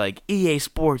kid's like, EA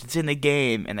Sports, it's in the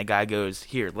game. And the guy goes,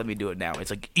 here, let me do it now. It's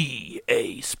like,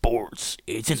 EA Sports,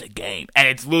 it's in the game. And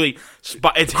it's literally,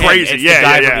 it's Crazy. him. It's Yeah, the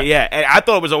guy yeah, from- yeah. And I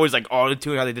thought it was always like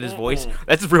auto-tune, how they did his voice.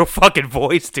 That's his real fucking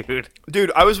voice, dude.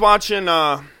 Dude, I was watching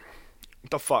what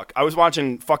the fuck? I was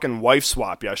watching fucking Wife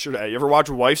Swap yesterday. You ever watch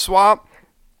Wife Swap?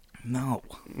 No.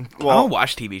 I Well, don't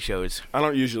watch TV shows. I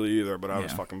don't usually either, but I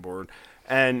was Yeah. fucking bored.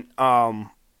 And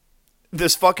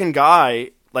this fucking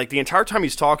guy, like the entire time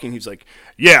he's talking, he's like,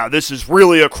 "Yeah, this is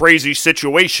really a crazy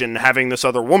situation having this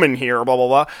other woman here, blah blah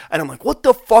blah." And I'm like, "What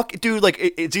the fuck, dude? Like,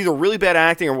 it's either really bad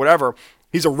acting or whatever."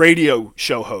 He's a radio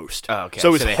show host. Oh, okay.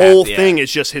 So his So they whole have- yeah. thing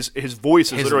is just his voice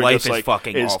is His literally life just is like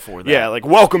fucking all for that. Yeah, like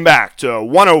welcome back to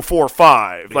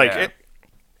 104.5. Like Yeah.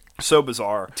 so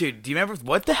bizarre. Dude, do you remember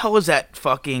what the hell is that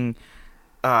fucking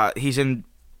he's in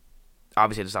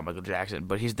obviously it's not Michael Jackson,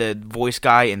 but he's the voice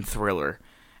guy in Thriller.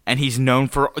 And he's known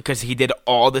for because he did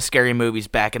all the scary movies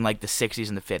back in like the 60s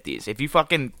and the 50s. If you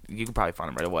can probably find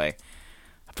him right away.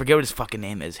 I forget what his fucking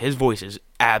name is. His voice is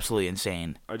absolutely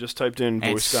insane. I just typed in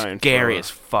And voice it's guy and scary Thriller. as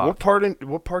fuck.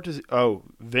 What part does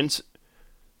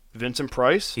Vincent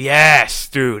Price? Yes,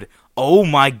 dude. Oh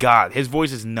my god, his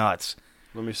voice is nuts.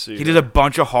 Let me see. He did a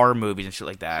bunch of horror movies and shit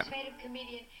like that. Creative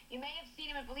comedian. You may have seen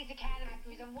him at Police Academy.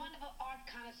 He's a wonderful art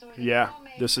connoisseur. Yeah,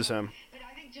 this is him. But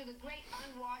I think to the great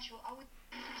unwashed will always.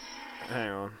 Hang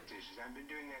on. I've been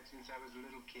doing that since I was a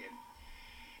little kid.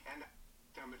 And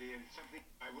somebody and something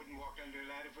I wouldn't walk under a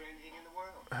ladder for anything in the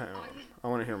world. Hang on. I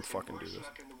want to hear him fucking do Worst this.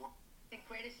 luck in the world. The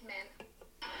greatest man.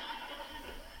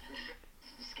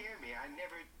 Scare me. I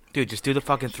never. Dude, just do the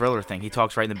fucking Thriller thing. He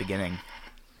talks right in the beginning.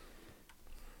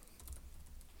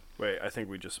 Wait, I think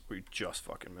we just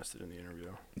fucking missed it in the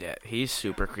interview. Yeah, he's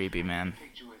super creepy, man.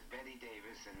 Picture with Betty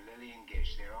Davis and Lillian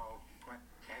Gish. They're all quite.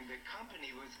 And the company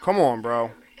was. Come on,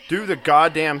 bro. Do the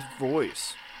goddamn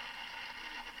voice.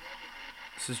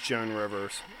 This is Joan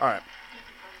Rivers. All right.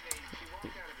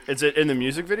 Is it in the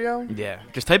music video? Yeah,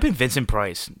 just type in Vincent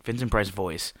Price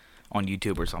voice on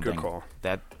YouTube or something. Good call.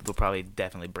 That will probably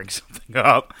definitely bring something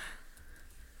up.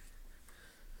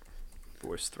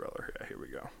 Voice Thriller. Yeah, here we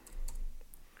go.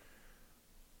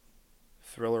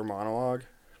 Thriller monologue.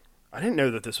 I didn't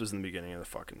know that this was in the beginning of the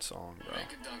fucking song, bro.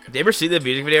 Did you ever see the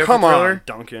music video Come for Thriller? on,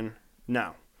 Duncan.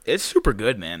 No. It's super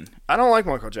good, man. I don't like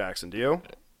Michael Jackson, do you?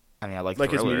 I mean, I like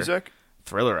Like his Thriller. music?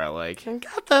 Thriller, I like.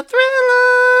 Got the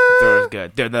thriller. Thriller's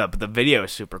good. Dude, the video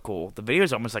is super cool. The video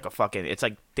is almost like a fucking. It's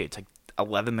like, dude, it's like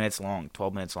 11 minutes long,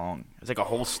 12 minutes long. It's like a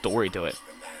whole story to it.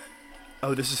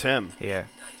 Oh, this is him. Yeah.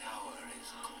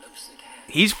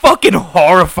 He's fucking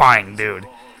horrifying, dude.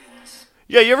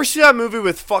 Yeah, you ever see that movie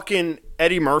with fucking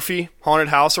Eddie Murphy, Haunted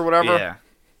House or whatever? Yeah.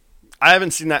 I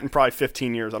haven't seen that in probably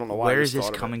 15 years. I don't know why. Where I is just this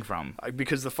thought of coming it. from?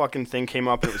 Because the fucking thing came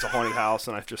up and it was a haunted house,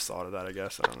 and I just thought of that, I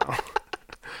guess. I don't know.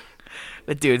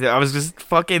 But dude, I was just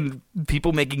fucking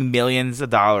people making millions of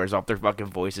dollars off their fucking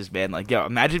voices, man. Like, yo,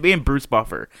 imagine being Bruce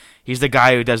Buffer. He's the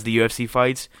guy who does the UFC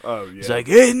fights. Oh, yeah. He's like,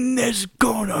 in this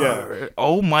corner. Yeah.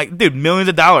 Oh my, dude, millions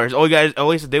of dollars. All he has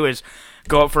to do is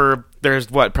go up for,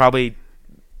 there's what, probably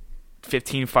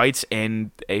 15 fights, and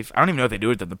I don't even know if they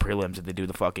do it in the prelims, if they do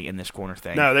the fucking in this corner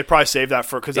thing. No, they probably save that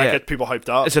for, because that Yeah. gets people hyped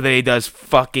up. So then he does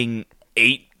fucking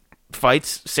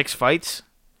 6 fights.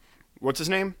 What's his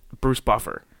name? Bruce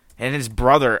Buffer. And his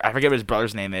brother, I forget what his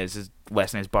brother's name is. His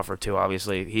last name is Buffer too,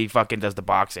 obviously. He fucking does the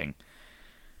boxing.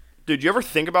 Dude, you ever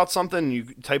think about something and you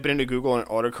type it into Google and it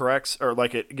autocorrects, or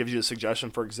like it gives you a suggestion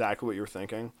for exactly what you were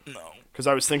thinking? No. Because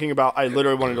I was thinking about, I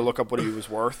literally wanted to look up what he was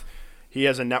worth. He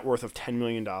has a net worth of $10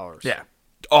 million. Yeah.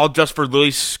 All just for literally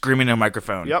screaming in a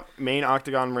microphone. Yep, main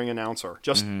Octagon ring announcer.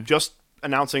 Just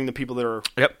announcing the people that are...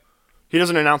 Yep. He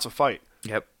doesn't announce a fight.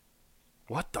 Yep.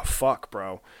 What the fuck,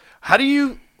 bro? How do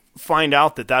you find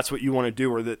out that that's what you want to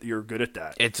do or that you're good at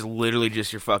that? It's literally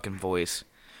just your fucking voice.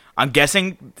 I'm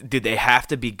guessing, dude, they have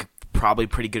to be probably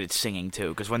pretty good at singing too,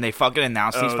 because when they fucking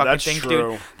announce these fucking that's things,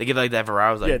 true. dude, they give like that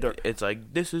variety. Like, Yeah, they're- it's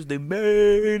like, this is the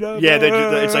main event. Yeah, they do.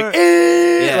 It's like,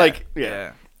 eh, Yeah. like,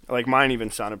 Yeah. Like mine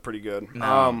even sounded pretty good.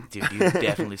 No, dude, you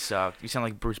definitely suck. You sound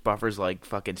like Bruce Buffer's like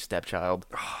fucking stepchild.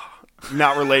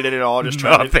 Not related at all. Just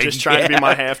trying to be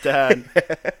my half dad.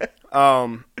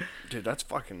 Dude, that's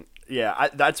fucking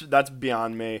that's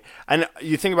beyond me. And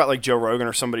you think about like Joe Rogan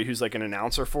or somebody who's like an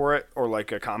announcer for it, or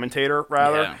like a commentator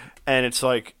rather, Yeah. and it's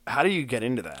like, how do you get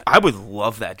into that? I would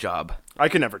love that job. I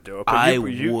could never do it. But I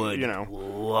would, you know,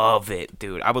 love it,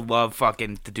 dude. I would love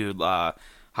fucking to do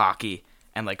hockey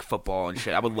and like football and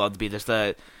shit. I would love to be just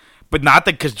but not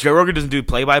that, because Joe Rogan doesn't do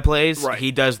play-by-plays. Right.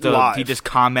 He does Live. he just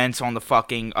comments on the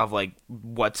fucking of like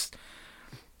what's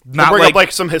He'll not bring like, up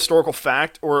like some historical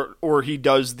fact, or he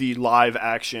does the live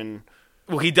action.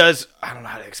 well, he does. I don't know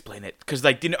how to explain it, because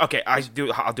like, okay, I'll do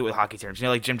it with hockey terms. You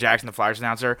know, like Jim Jackson, the Flyers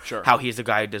announcer. Sure. How he's the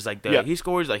guy who does like the he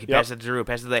scores, like he passes it to Drew,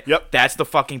 passes it. Yep. That's the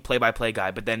fucking play-by-play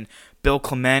guy. But then Bill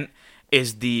Clement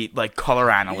is the like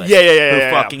color analyst. Yeah, Who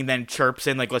yeah. fucking then chirps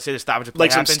in, like, let's say the stoppage of play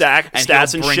Like some happens,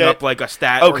 stats he'll and bring shit. up like a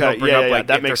stat. Okay, Or he'll bring yeah, up yeah, like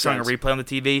that if they're makes showing a sense. replay on the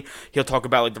TV, he'll talk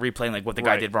about like the replay and like what the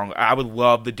guy Right. did wrong. I would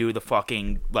love to do the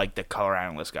fucking like the color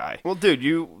analyst guy. Well,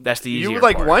 dude, That's the easier you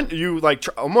like part.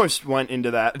 almost went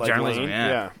into that like Journalism,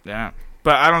 lane. yeah.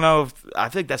 But I don't know if I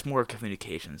think that's more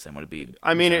communications than what it'd be.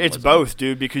 I mean, it's journalism. both,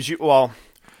 dude. Because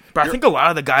But I think a lot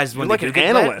of the guys when you're they like do an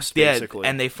get that, analyst, yeah, basically.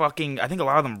 and they fucking I think a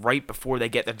lot of them right before they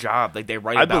get the job, like they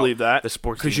write. I about believe that the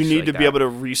sports because you teams, need like to be that. able to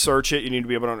research it. You need to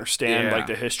be able to understand Yeah. like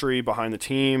the history behind the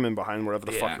team and behind whatever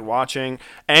the fuck Yeah. you're watching.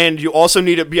 And you also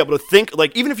need to be able to think,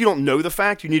 like, even if you don't know the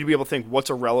fact, you need to be able to think what's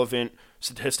a relevant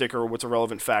statistic or what's a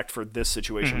relevant fact for this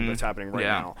situation that's happening right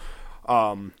Mm-hmm.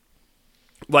 Yeah. now.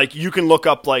 Like you can look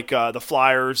up like the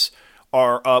Flyers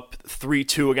are up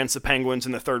 3-2 against the Penguins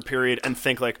in the third period and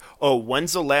think like, oh,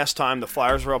 when's the last time the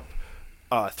Flyers were up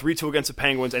 3-2 against the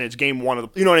Penguins and it's game one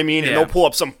of the, you know what I mean? And Yeah. they'll pull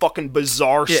up some fucking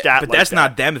bizarre stat. But like that's that.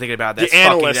 not them thinking about it. That's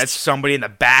analysts- that's somebody in the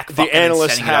back. The fucking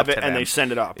analysts sending have it, it up to and them. they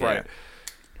send it up, Yeah. right?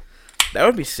 That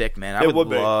would be sick, man. I It would would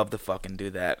be. love to fucking do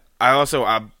that. I also,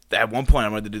 at one point, I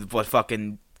wanted to do the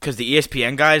fucking, because the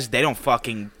ESPN guys, they're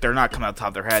not coming out the top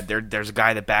of their head. There's a guy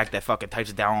in the back that fucking types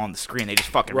it down on the screen. They just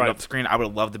fucking read Right. off the screen. I would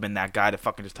have loved to have been that guy to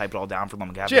fucking just type it all down for them.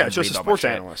 And have Yeah, them it's just read a all my sports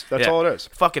shit. analyst. That's all it is.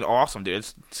 Fucking awesome, dude.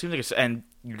 It seems like and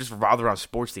you just revolve around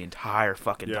sports the entire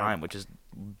fucking Yeah. time, which is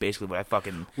basically what I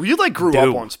fucking Well, you like grew do.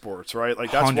 up on sports, right?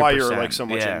 Like that's why you're like so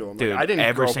much yeah, into them. dude. Like, I didn't grow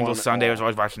every up single on it Sunday I all. was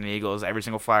always watching the Eagles. Every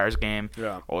single Flyers game,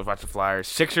 Yeah. always watch the Flyers.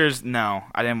 Sixers, no,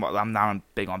 I didn't. I'm not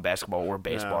big on basketball or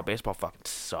baseball. Yeah. Baseball fucking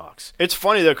sucks. It's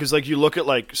funny though, because like you look at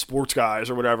like sports guys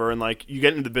or whatever, and like you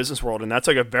get into the business world, and that's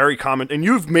like a very common. And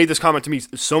you've made this comment to me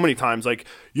so many times. Like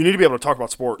you need to be able to talk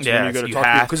about sports. Yeah, when you go to you talk to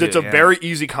have because to, it's a yeah. very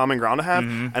easy common ground to have.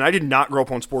 And I did not grow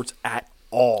up on sports at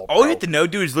all. All you bro. have to know,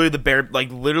 dude, is literally the bare,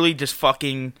 like literally just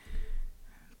fucking.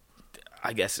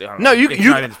 I guess. I don't No, know. you It's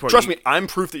not even sport. trust me. I'm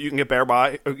proof that you can get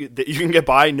that you can get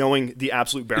by knowing the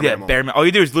absolute bare Yeah, minimum. bare. All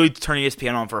you do is literally turn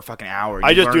ESPN on for a fucking hour. You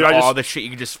I just- learn dude, I all just- the shit you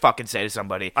can just fucking say to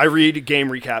somebody. I read game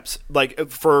recaps. Like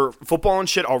for football and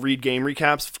shit, I'll read game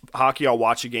recaps. Hockey, I'll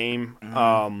watch a game.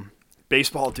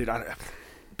 Baseball, dude,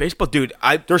 Baseball, dude.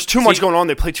 There's too much going on.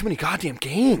 They play too many goddamn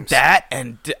games. That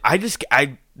and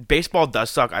baseball does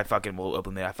suck. I fucking will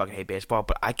admit I fucking hate baseball,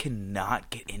 but I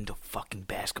cannot get into fucking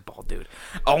basketball, dude.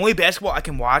 Only basketball I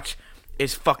can watch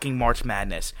is fucking March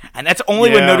Madness, and that's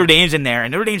only when Notre Dame's in there,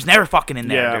 and Notre Dame's never fucking in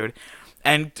there, dude.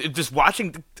 And just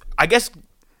watching, I guess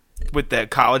with the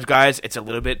college guys, it's a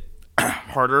little bit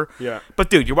harder. Yeah. But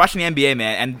dude, you're watching the NBA,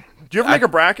 man, and do you ever make a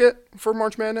bracket for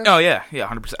March Madness? Oh yeah,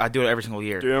 100%. I do it every single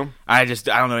year. Do you? I don't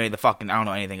know I don't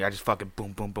know anything. I just fucking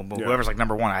boom, boom, boom, boom. Yeah. Whoever's like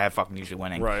number one, I have fucking usually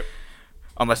winning. Right.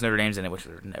 Unless Notre Dame's in it, which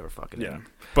they're never fucking in.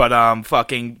 But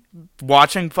fucking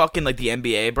watching fucking like the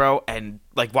NBA, bro, and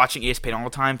like watching ESPN all the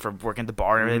time for working at the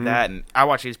bar and everything like that, and I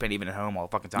watch ESPN even at home all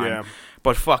the fucking time. Yeah.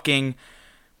 But fucking,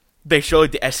 they show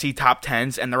like the SC top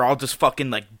 10s, and they're all just fucking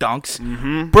like dunks.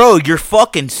 Mm-hmm. Bro, you're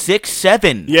fucking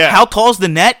 6'7". Yeah. How tall's the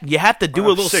net? You have to do a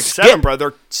little 6'7", skip. bro.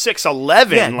 They're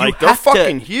 6'11". Yeah, like you they're have to-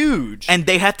 fucking huge. And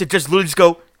they have to just literally just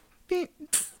go, beep,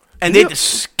 and they just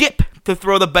skip to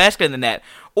throw the basket in the net.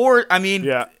 Or I mean,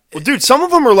 yeah. Well, dude, some of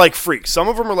them are like freaks. Some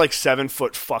of them are like 7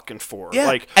 foot fucking 4. yeah,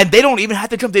 Like and they don't even have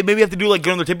to jump. They maybe have to do like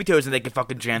get on their tippy toes and they can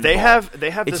fucking jam. they the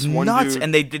ball. have It's this one nuts, dude.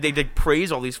 and they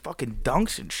praise all these fucking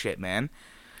dunks and shit, man.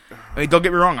 I mean, don't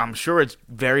get me wrong. I'm sure it's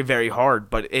very, very hard,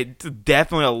 but it's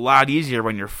definitely a lot easier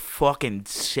when you're fucking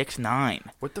 6'9".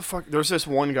 What the fuck? There's this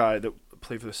one guy that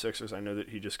played for the Sixers. I know that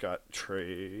he just got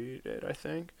traded, I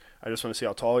think. I just want to see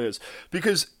how tall he is.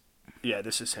 Because, yeah,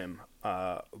 this is him.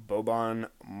 Boban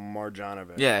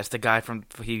Marjanovic. Yeah, it's the guy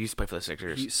he used to play for the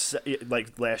Sixers. He's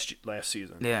like last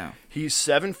season. Yeah. He's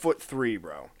 7'3",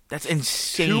 bro. That's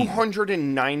insane.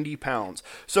 290 pounds.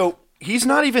 So he's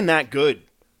not even that good.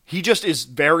 He just is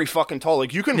very fucking tall.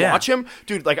 Like you can watch him,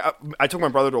 dude. Like I took my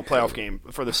brother to a playoff game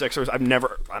for the Sixers. I've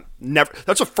never.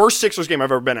 That's the first Sixers game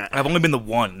I've ever been at. I've only been to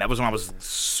one. That was when I was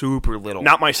super little.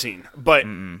 Not my scene, but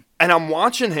and I'm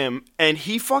watching him, and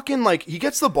he fucking like he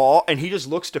gets the ball, and he just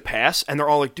looks to pass, and they're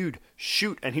all like, "Dude,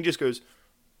 shoot!" And he just goes,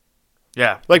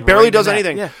 yeah, like barely right does in that.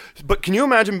 anything. Yeah. But can you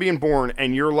imagine being born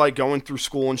and you're like going through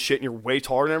school and shit, and you're way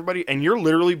taller than everybody, and you're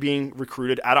literally being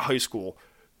recruited out of high school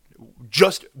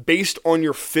just based on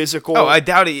your physical. Oh, I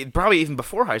doubt it. Probably even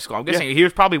before high school. I'm guessing he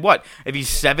was probably what? If he's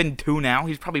 7'2" now,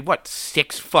 he's probably what?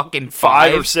 6'5"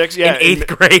 5 or 6, yeah, in 8th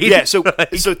grade. Yeah, so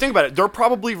think about it. They're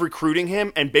probably recruiting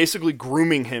him and basically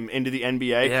grooming him into the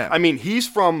NBA. Yeah. I mean, he's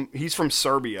from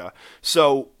Serbia,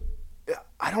 so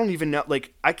I don't even know.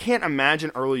 Like, I can't imagine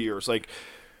early years. Like,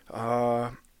 Did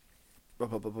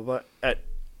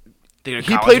he go to he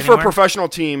college played for a anywhere? professional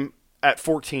team at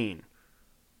 14.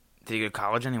 Did he go to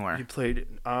college anywhere? He played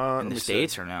In the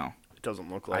States or no? It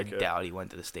doesn't look I like it. doubt he went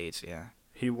to the States, yeah.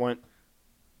 He went.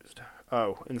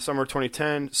 In the summer of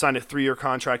 2010, signed a 3-year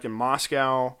contract in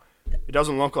Moscow. It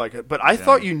doesn't look like it, but I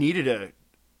thought you needed a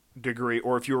degree,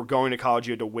 or if you were going to college,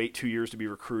 you had to wait 2 years to be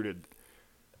recruited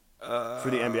for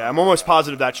the NBA. I'm almost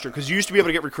positive that's true because you used to be able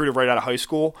to get recruited right out of high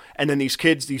school, and then these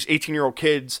kids, these 18-year-old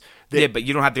kids, Yeah, but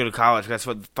you don't have to go to college. That's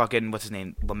what fucking, what's his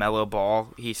name? LaMelo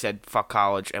Ball. He said fuck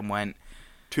college and when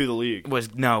to the league. he was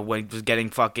getting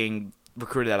fucking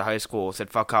recruited out of high school, said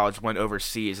fuck college, went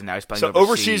overseas, and now he's playing So overseas.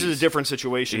 overseas is a different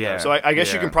situation. Yeah, though. So I guess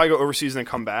you yeah. can probably go overseas and then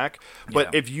come back.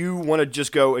 But Yeah. if you want to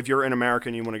just go, if you're in America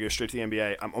and you want to go straight to the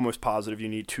NBA, I'm almost positive you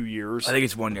need 2 years. I think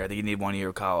it's 1 year. I think you need 1 year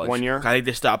of college. 1 year? I think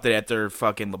they stopped it after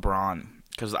fucking LeBron.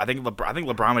 Because I think LeBron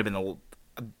might have been the.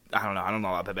 I don't know. I don't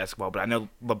know about basketball, but I know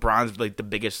LeBron's like the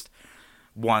biggest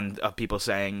one of people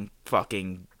saying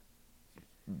fucking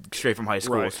straight from high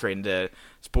school Right. straight into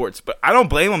sports. But I don't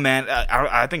blame him, man.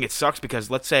 I think it sucks because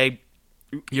let's say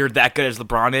you're that good as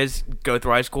LeBron is, go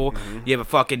through high school, you have a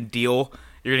fucking deal,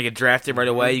 you're gonna get drafted right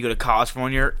away, you go to college for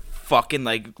 1 year, fucking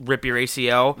like rip your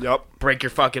ACL, Yep. break your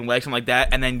fucking leg, something like that,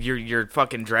 and then your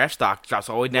fucking draft stock drops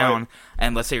all the way down, Right.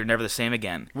 and let's say you're never the same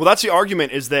again. Well, that's the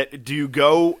argument is that do you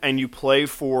go and you play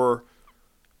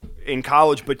in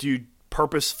college, but do you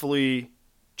purposefully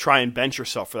try and bench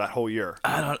yourself for that whole year?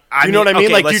 You know what I mean?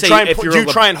 okay, Like, do let's you say try and, if do you're you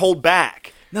a try and hold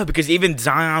back? No, because even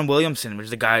Zion Williamson, which is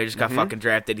the guy who just got fucking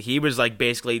drafted, he was like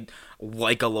basically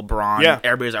like a LeBron. Yeah.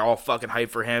 Everybody's like all fucking hyped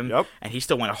for him. Yep. And he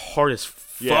still went hard as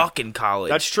Yeah. fuck in college.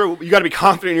 That's true. You got to be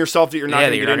confident in yourself that you're not Yeah,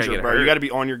 going that to you're get not gonna injured, get bro. hurt. You got to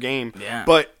be on your game. Yeah.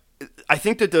 But I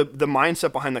think that the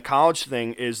mindset behind the college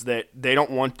thing is that they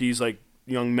don't want these like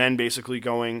young men basically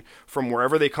going from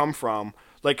wherever they come from,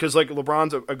 Like, because like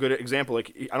LeBron's a good example.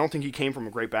 Like, I don't think he came from a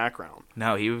great background.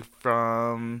 No, he was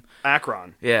from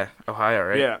Akron. yeah, Ohio,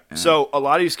 right? Yeah. So a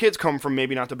lot of these kids come from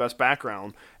maybe not the best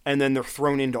background, and then they're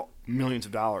thrown into millions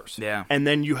of dollars. Yeah. And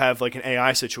then you have like an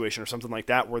AI situation or something like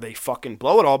that where they fucking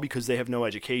blow it all because they have no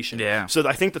education. Yeah. So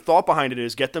I think the thought behind it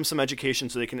is get them some education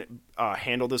so they can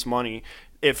handle this money.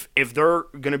 If they're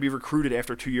going to be recruited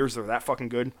after 2 years, they're that fucking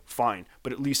good, fine.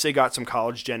 But at least they got some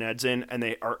college gen eds in, and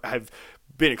they have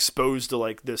been exposed to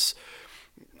like this,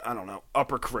 I don't know,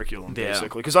 upper curriculum, Yeah.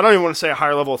 basically. Because I don't even want to say a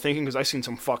higher level of thinking because I've seen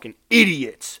some fucking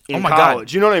idiots in Oh my God.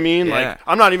 college. You know what I mean? Yeah. Like,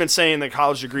 I'm not even saying that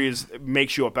college degrees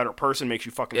makes you a better person, makes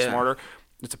you fucking Yeah. smarter.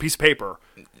 It's a piece of paper.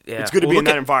 Yeah. It's good to Well, be in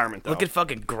look that environment, though. Look at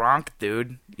fucking Gronk,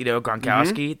 dude. You know,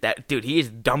 Gronkowski. That dude, he is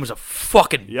dumb as a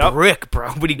fucking Yep. brick,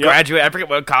 bro. When he graduated, I forget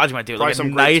what college he went to. Probably Like a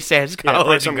some great- nice ass yeah, probably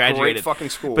college some and great graduated. fucking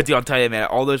school. But dude, I'll tell you, man,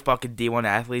 all those fucking D1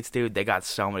 athletes, dude, they got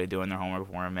somebody doing their homework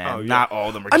for him, man. Oh, yeah. Not all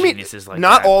of them are I mean, geniuses like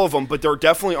not that. all of them, but there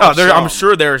definitely Oh, are I'm some.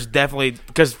 sure there's definitely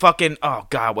because fucking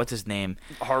god, what's his name?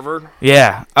 Harvard.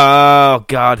 Yeah. Oh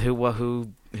god, who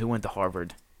went to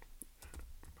Harvard?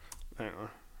 Hang on.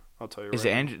 I'll tell you. Is right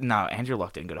it now. Andrew? No, Andrew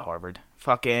Luck didn't go to Harvard.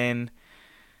 Fucking.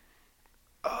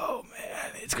 Oh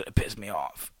man, it's gonna piss me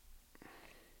off.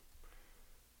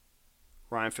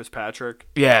 Ryan Fitzpatrick?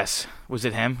 Yes, was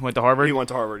it him who went to Harvard? He went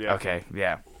to Harvard. Yeah. Okay,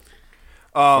 yeah.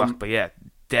 Fuck, but yeah,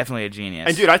 definitely a genius.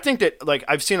 And dude, I think that like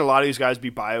I've seen a lot of these guys be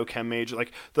biochem major,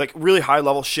 like really high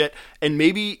level shit, and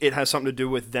maybe it has something to do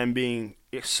with them being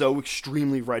so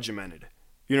extremely regimented.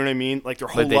 You know what I mean? Like their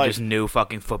whole but they life. just knew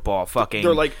fucking football. Fucking.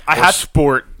 They're like, I or have-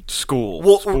 sport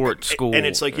school. Sport school. and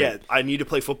it's like, yeah, I need to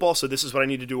play football, so this is what I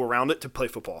need to do around it to play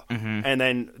football. Mm-hmm. And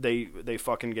then they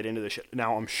fucking get into this shit.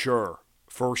 Now I'm sure,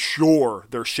 for sure,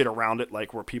 there's shit around it,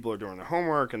 like where people are doing their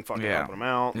homework and fucking Yeah. helping them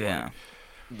out. Yeah.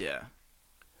 Yeah.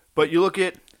 But you look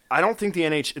at, I don't think the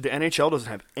NHL doesn't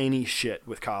have any shit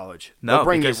with college. No, They'll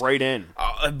bring because- it right in.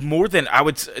 More than I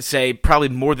would say, probably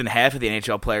more than half of the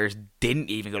NHL players didn't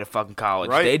even go to fucking college.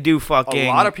 Right. They do fucking. A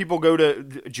lot of people go to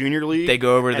the junior league. They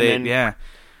go over. and They then-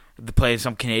 They play in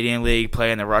some Canadian league,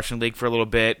 play in the Russian league for a little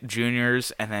bit,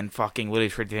 juniors, and then fucking literally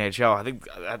straight to the NHL. I think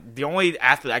the only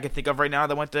athlete I can think of right now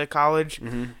that went to college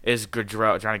is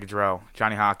Gaudreau, Johnny Gaudreau,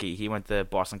 Johnny Hockey. He went to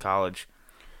Boston College.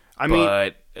 I mean,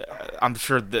 But I'm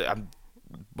sure that I'm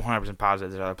 100%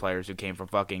 positive there's other players who came from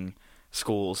fucking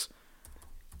schools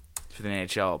to the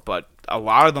NHL. But a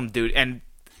lot of them, dude, and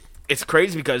it's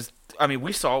crazy because I mean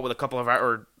we saw it with a couple of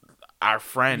our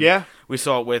friend. Yeah. We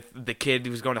saw it with the kid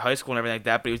who was going to high school and everything like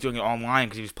that, but he was doing it online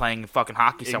because he was playing fucking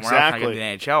hockey somewhere else trying to get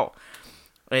to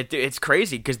the NHL. It's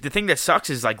crazy because the thing that sucks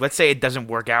is like, let's say it doesn't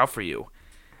work out for you.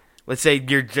 Let's say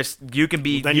you can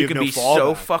be Then you you can have no be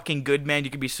so fallback. fucking good, man. You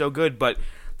can be so good, but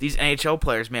these NHL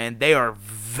players, man, they are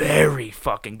very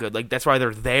fucking good. Like that's why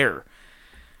they're there.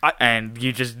 And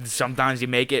you just sometimes you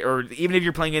make it, or even if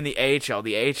you're playing in the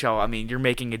AHL, I mean, you're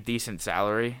making a decent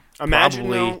salary. Imagine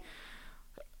probably though,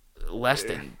 less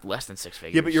than six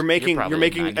figures. yeah, but you're making probably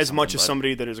as 90 much as something,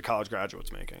 somebody that is a college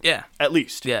graduate's making. Yeah. At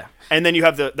least. Yeah. And then you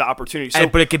have the opportunity. So,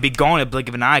 but it could be gone in a blink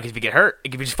of an eye because if you get hurt, it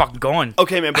could be just fucking gone.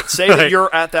 okay, man, but say that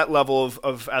you're at that level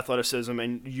of athleticism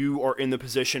and you are in the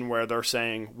position where they're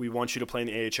saying, we want you to play in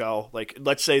the AHL. Like,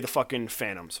 let's say the fucking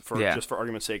Phantoms, just for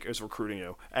argument's sake, is recruiting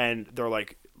you. And they're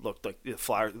like, look, like the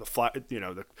Flyers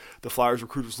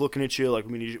recruiters looking at you, like,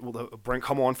 we need you,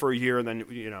 come on for a year, and then,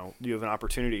 you have an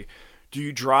opportunity. Do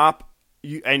you drop...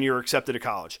 and you're accepted to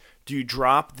college. Do you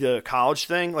drop the college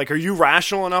thing? Like, are you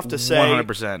rational enough to say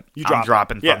 100%? You I'm drop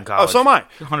dropping it? Yeah. fucking college. Oh, so am I.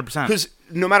 100%. Because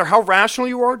no matter how rational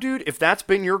you are, dude, if that's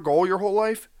been your goal your whole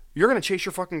life, you're gonna chase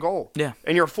your fucking goal. Yeah.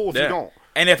 And you're a fool if you don't.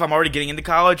 And if I'm already getting into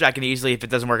college, I can easily, if it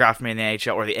doesn't work out for me in the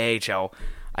AHL or the AHL,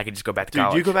 I can just go back to Dude,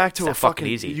 college. you go back to It's a that fucking fucking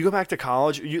easy. You go back to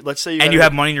college. Let's say and you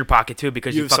have money in your pocket too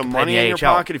because you you have fucking some played money in in the your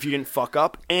AHL. pocket if you didn't fuck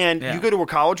up, and you go to a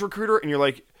college recruiter and you're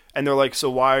like. And they're like, so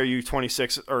why are you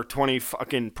 26 or 20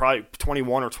 fucking probably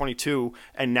 21 or 22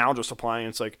 and now just applying?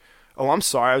 It's like, oh, I'm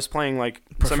sorry, I was playing like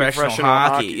Professional semi-professional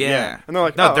hockey, yeah. And they're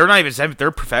like, no, oh, they're not even semi. They're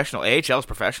professional. AHL is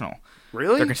professional.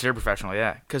 really? They're considered professional,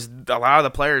 yeah. Because a lot of the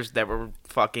players that were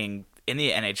fucking in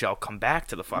the NHL come back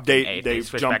to the fucking They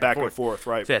switch jump back and forth,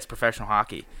 right? So that's professional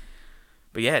hockey.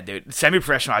 But yeah, dude,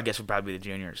 semi-professional, I guess, would probably be the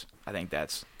juniors. I think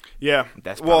that's Yeah.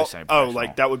 That's probably well, semi-professional.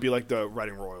 like that would be like the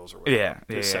Reading Royals or whatever. yeah,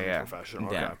 The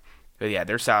semi-professional. Yeah. Okay. But yeah,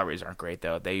 their salaries aren't great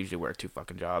though. They usually work two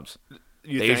fucking jobs.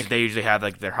 You They think? usually have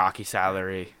like their hockey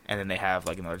salary, and then they have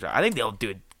like another job. I think they'll do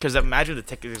it because imagine the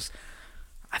tickets.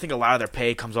 I think a lot of their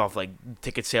pay comes off like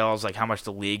ticket sales, like how much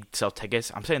the league sell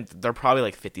tickets. I'm saying they're probably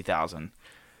like 50,000.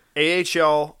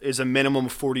 AHL is a minimum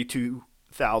of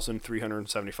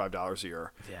 $42,375 a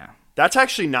year. Yeah. That's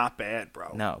actually not bad,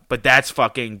 bro. No, but that's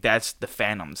the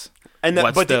Phantoms. And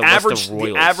What's but the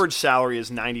Royals? average salary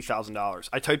is $90,000.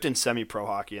 I typed in semi-pro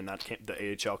hockey and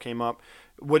the AHL came up.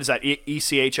 What is that?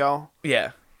 ECHL?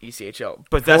 Yeah, ECHL.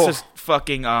 But that's Oh. just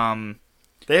fucking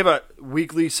They have a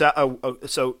weekly so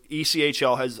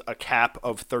ECHL has a cap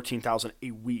of $13,000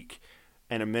 a week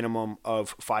and a minimum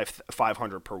of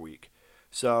 500 per week.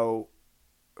 So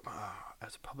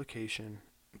as a publication,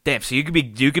 damn. So you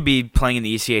could be playing in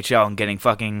the ECHL and getting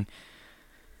fucking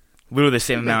literally the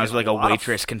same amount as like a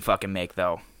waitress can fucking make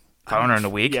though. 500 in a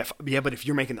week. Yeah, but if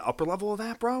you're making the upper level of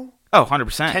that, bro, Oh,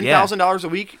 100%. $10,000 a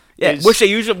week. Yeah, is, which they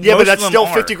usually. Yeah, most but that's of them still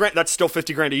are. 50 grand. That's still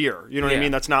 50 grand a year. You know what I Yeah.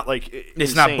 mean? That's not like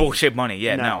It's not bullshit money.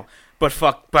 Yeah, no. But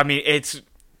I mean, it's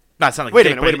not something. Wait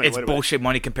a minute, it's bullshit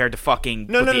money compared to fucking.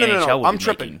 No. what the NHL would I'm be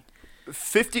tripping. making.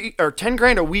 50 or 10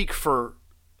 grand a week for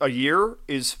a year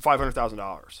is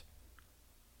 $500,000.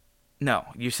 No,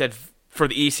 you said for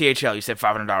the ECHL, you said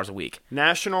 $500 a week.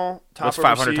 National top What's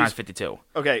 500 overseas- times 52?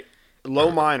 Okay,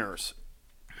 low minors.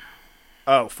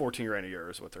 Oh, 14 grand a year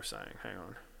is what they're saying. Hang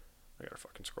on. I gotta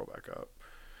fucking scroll back up.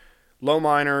 Low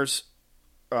minors,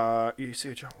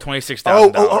 ECHL.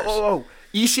 $26,000. Oh.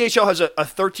 ECHL has a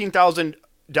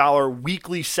 $13,000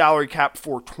 weekly salary cap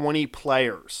for 20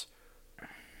 players.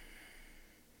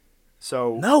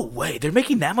 So No way, they're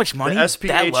making that much money. SPH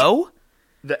That low?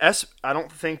 I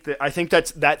don't think that. I think that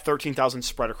 13,000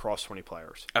 spread across 20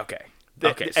 players. Okay. They-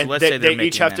 Okay, so and let's they, say they're they making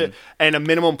each have them- to, and a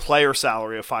minimum player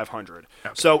salary of 500.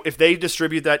 So if they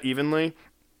distribute that evenly,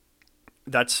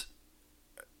 that's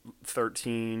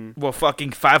 13. Well,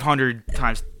 fucking 500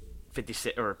 times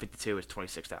 56 or 52 is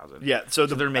 26,000. Yeah, so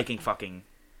So they're making fucking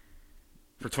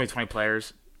for 2020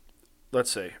 players. let's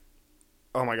see.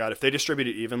 Oh my god, if they distribute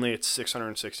it evenly, it's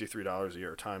 $663 a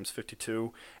year times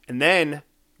 52, and then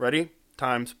ready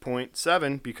times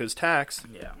 0.7 because tax.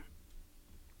 Yeah.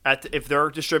 If they're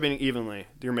distributing evenly,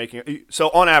 you're making so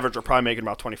on average, you're probably making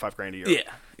about 25 grand a year. Yeah.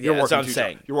 You're that's working what I'm two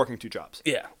saying. You're working two jobs.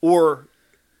 Yeah. Or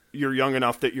you're young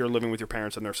enough that you're living with your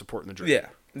parents and they're supporting the dream.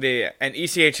 Yeah. And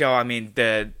ECHL, I mean,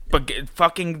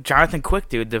 fucking Jonathan Quick,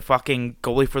 dude, the fucking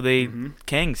goalie for the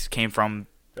Kings came from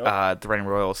the Reading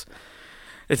Royals.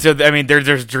 And so, I mean, there's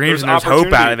dreams There's and there's hope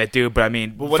out opportunity. of it, dude. But I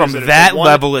mean, But what from is it? It's that one-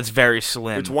 level, it's very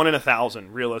slim. It's 1 in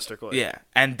 1,000, realistically. Yeah,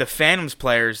 and the Phantoms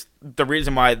players, the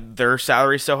reason why their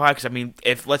salary is so high, because I mean,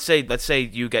 if let's say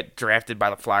you get drafted by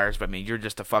the Flyers, but I mean, you're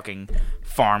just a fucking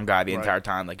farm guy the entire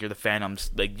time. Like you're the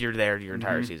Phantoms, like you're there your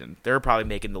entire season. They're probably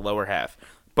making the lower half,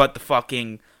 but the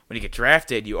fucking when you get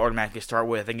drafted, you automatically start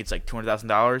with I think it's like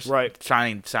 $200,000, Right.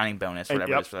 signing bonus, And-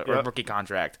 whatever yep, it is, for, yep. or rookie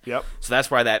contract. Yep. So that's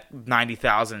why that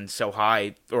 $90,000 is so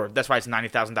high, or that's why it's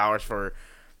 $90,000 for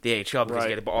the AHL because Right.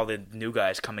 you get all the new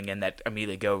guys coming in that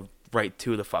immediately go right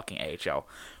to the fucking AHL,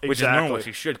 which is Exactly. normal if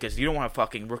you should because you don't want a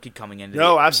fucking rookie coming in.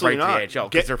 No, absolutely right not. To the AHL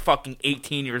Get- because they're fucking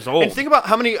 18 years old. And think about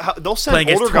how they'll send playing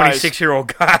against older guys.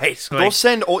 26-year-old guys. They'll Like,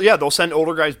 send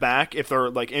older guys back if they're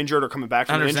like injured or coming back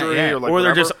from injury yeah. or like or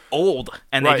they're whatever. just old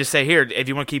and Right. they just say, "Here, if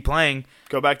you want to keep playing,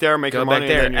 Go back there, make go your back money,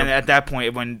 there." and And then at that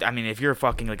point, if you're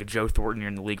fucking like a Joe Thornton, you're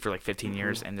in the league for like 15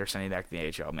 years, and they're sending you back to the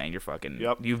AHL, man, you're fucking.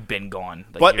 Yep. You've been gone.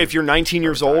 Like, But if you're 19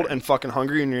 years old retired. and fucking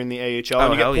hungry and you're in the AHL Oh,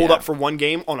 and you get hell pulled yeah. up for one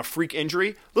game on a freak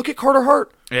injury, look at Carter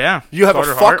Hart. yeah, You have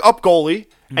Carter a Hart. fuck up goalie,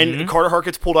 and Carter Hart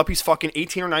gets pulled up. He's fucking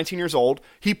 18 or 19 years old.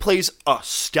 He plays a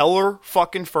stellar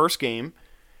fucking first game,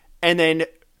 and then,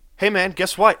 hey man,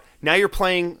 guess what? Now you're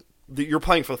playing. You're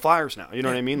playing for the Flyers now. You know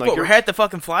what I mean? Like But you're we're at the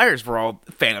fucking Flyers. We're all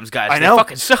Phantoms guys. I know. They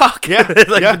fucking suck. Yeah,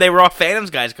 like yeah. they were all Phantoms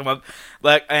guys come up,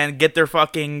 like and get their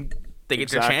fucking. They get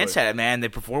Exactly. their chance at it, man. They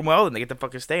perform well, and they get to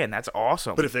fucking stay, and that's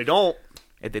awesome. But if they don't,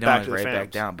 if they back don't, to it's the right back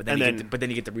Phantoms. down. But then, And you then- get then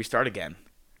you get to restart again.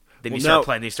 Then Well, you start no.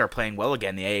 playing. They start playing well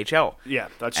again. The AHL. yeah,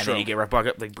 that's and true. then you get right back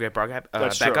up,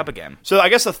 That's back true. up again. So I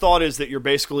guess the thought is that you're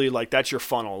basically like that's your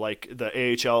funnel. Like the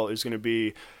AHL is going to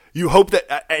be. You hope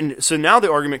that, and so now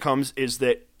the argument comes is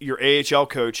that your AHL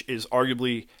coach is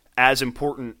arguably as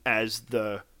important as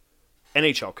the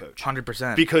NHL coach,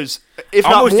 100%. because if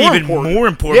Almost not even more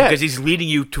important yeah, because he's leading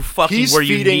you to fucking He's where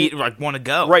you feeding- need want to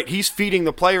go. right. He's feeding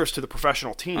the players to the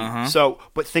professional team. Uh-huh. So,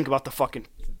 but think about the fucking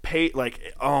pay. Like,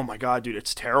 oh my god, dude,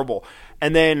 it's terrible.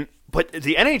 And then, but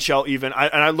the NHL even,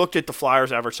 I looked at the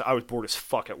Flyers average. I was bored as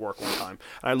fuck at work one time.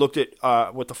 And I looked at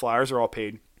what the Flyers are all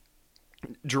paid.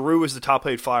 Giroux is the top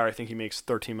paid Flyer. I think he makes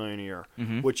 $13 million a year.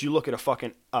 Mm-hmm. Which you look at a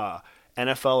fucking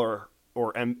NFL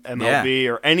or MLB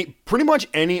or pretty much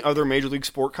any other major league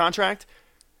sport contract,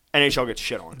 NHL gets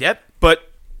shit on. Yep.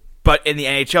 But in the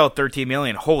NHL, $13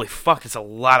 million. Holy fuck, it's a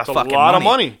lot of It's a fucking lot of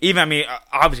money. money. Even I mean,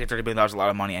 obviously $30 million is a lot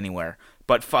of money anywhere.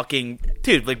 But fucking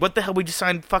dude, like what the hell we just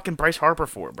signed fucking Bryce Harper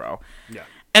for, bro? Yeah.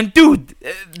 And dude,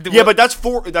 Yeah, but that's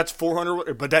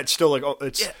 400. But that's still like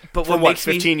it's but for what what makes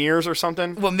me- 15 years or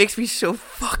something. what makes me so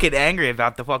fucking angry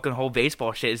about the fucking whole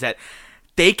baseball shit is that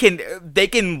they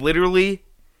can literally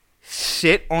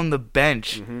sit on the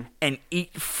bench and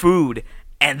eat food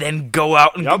and then go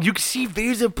out and Yep. you can see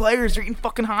videos of players are eating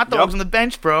fucking hot dogs Yep. on the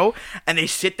bench, bro, and they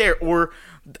sit there. Or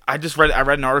I read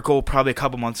an article probably a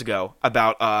couple months ago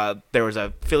about there was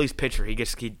a Phillies pitcher.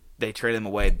 They traded him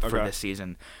away for Okay. this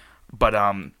season, but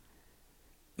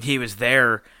he was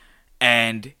there,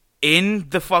 and in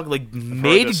the fuck like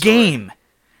mid game,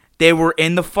 they were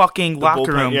in the fucking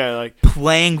locker bullpen, room, yeah, like-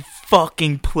 playing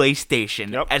fucking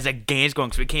PlayStation Yep. as a game's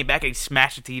going. So we came back and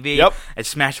smashed the TV, Yep. and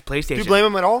smashed the PlayStation. Do you blame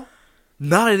him at all?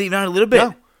 Not a little bit.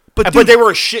 No. But But they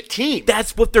were a shit team.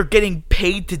 that's what they're getting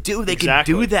paid to do. They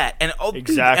Exactly. can do that, and dude,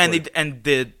 Exactly.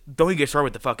 don't even get started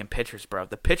with the fucking pitchers, bro.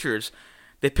 The pitchers,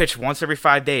 they pitch once every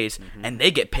 5 days, and they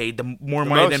get paid more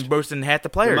money most. than most than half the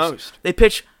players. most. They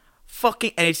pitch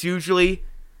fucking, and it's usually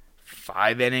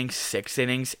 5 innings, 6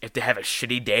 innings. If they have a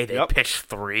shitty day, they Yep. pitch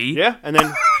 3. Yeah, and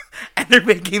then and they're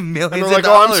making millions. and they're of like,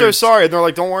 dollars. "Oh, I'm so sorry." And they're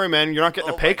like, "Don't worry, man. You're not getting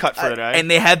a pay cut for today." And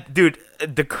they had, dude,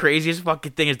 the craziest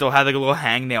fucking thing is they'll have like a little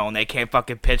hangnail and they can't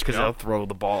fucking pitch because they'll throw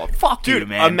the ball. Fuck Dude, you,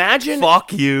 man. imagine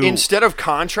Fuck you. instead of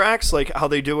contracts like how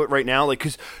they do it right now, like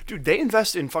because dude, they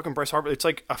invest in fucking Bryce Harper. It's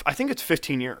like I think it's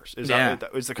 15 years. Is that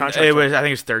is the contract? It was. I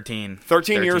think it's 13.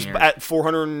 13 years at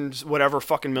 400 and whatever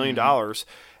fucking $1 million.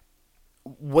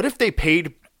 What if they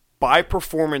paid by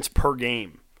performance per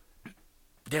game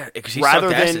Yeah, because he rather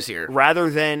sucked ass than this year.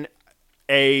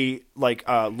 a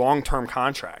long-term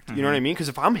contract? You know what I mean? Because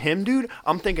if I'm him, dude,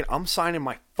 I'm thinking I'm signing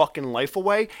my fucking life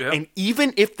away, Yep. and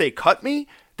even if they cut me,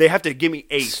 they have to give me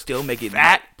a Still make it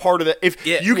fat part of it. If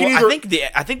Yeah, you can well, either,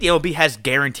 I think the MLB has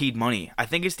guaranteed money. I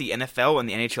think it's the NFL and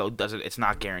the NHL doesn't. It's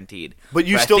not guaranteed. but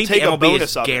you I still think take the a MLB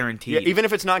bonus is of it. guaranteed. Yeah, even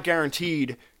if it's not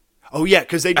guaranteed. Oh yeah,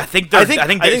 because they. I think so.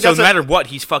 that's No matter what,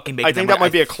 he's fucking making. I think that that might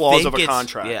money. be a clause think of a it's-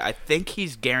 contract. Yeah, I think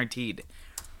he's guaranteed.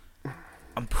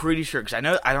 I'm pretty sure because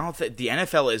I don't think the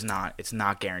NFL is not. It's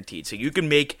not guaranteed. So you can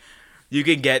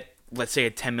get, let's say,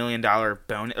 a $10 million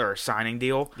bonus or signing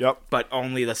deal. Yep. But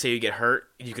only, let's say you get hurt,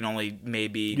 you can only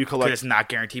maybe You collect- 'cause it's not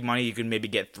guaranteed money. You can maybe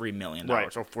get $3 million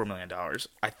Right. or $4 million.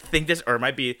 I think this, or it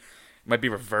might be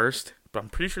reversed. But I'm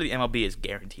pretty sure the MLB is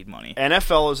guaranteed money.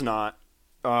 NFL is not.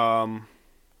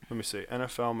 Let me see.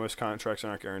 NFL, most contracts are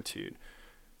not guaranteed.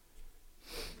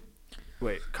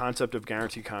 Wait, concept of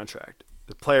guaranteed contract.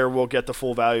 The player will get the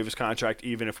full value of his contract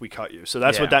even if we cut you. So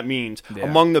that's Yeah. what that means. Yeah.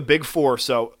 Among the big four,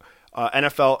 so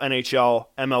NFL, NHL,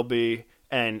 MLB,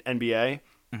 and NBA,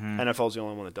 Mm-hmm. NFL is the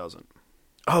only one that doesn't.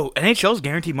 Oh, NHL's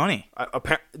guaranteed money.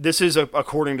 This is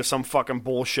according to some fucking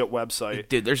bullshit website.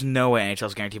 Dude, there's no way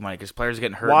NHL's guaranteed money because players are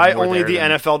getting hurt. Why more only there the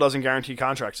than- NFL doesn't guarantee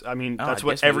contracts? I mean, Oh, that's I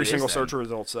what guess maybe every it is single then. search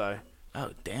results say.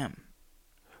 Oh, damn.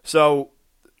 So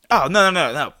Oh,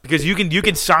 no. Because you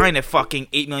can sign a fucking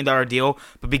 $8 million deal,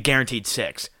 but be guaranteed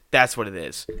 6. That's what it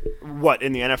is. what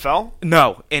in the NFL?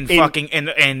 No, in fucking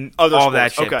in other all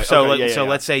that sports. shit. Okay, so okay, yeah.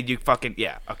 let's say you fucking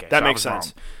okay. That so I makes was wrong.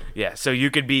 sense. Yeah, so you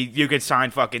could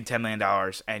sign fucking $10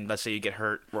 million, and let's say you get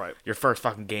hurt. Right. Your first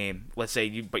fucking game. Let's say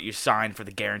you sign for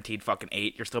the guaranteed fucking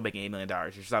 8. You're still making $8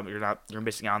 million. You're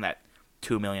missing out on that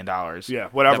 $2 million. Yeah,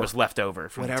 whatever. That was left over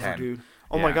from the 10. dude.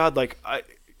 Oh my Yeah. god, like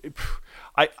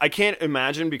I can't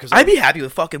imagine because I'd be happy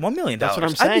with fucking $1 million. That's what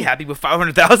I'm I'd saying. be happy with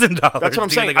 $500,000. That's what I'm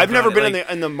saying. I've never been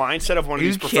in the mindset of one of Are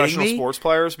you these kidding professional me? sports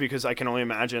players because I can only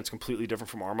imagine it's completely different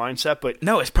from our mindset. But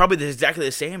No, it's probably exactly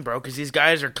the same, bro. Because these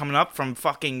guys are coming up from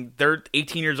fucking. They're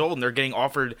 18 years old and they're getting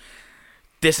offered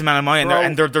this amount of money, Bro.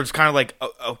 and they're just kind of like,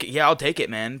 oh, okay, yeah, I'll take it,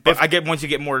 man. But I get once you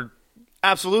get more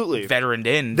absolutely, veteraned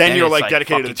in, then you're it's like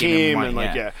dedicated to the fucking give me team money, and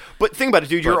like yeah. But think about it,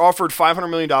 dude. You're But- offered $500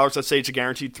 million. Let's say it's a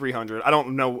guaranteed $300. I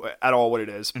don't know at all what it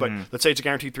is, but let's say it's a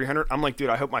guaranteed $300. I'm like, dude,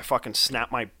 I hope I fucking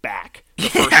snap my back the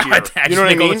first year. I You know what I just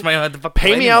make all mean? this money, I don't have to fucking Pay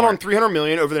play me out anymore. on $300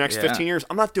 million over the next Yeah. 15 years.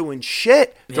 I'm not doing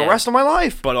shit the Yeah. rest of my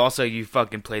life. But also, you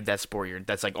fucking played that sport.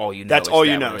 That's like all you know. That's is all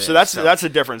you that know. what it So is. that's the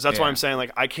difference. That's why yeah. I'm saying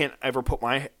like I can't ever put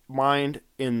my mind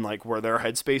in like where their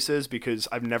headspace is because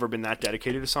I've never been that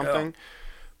dedicated to something.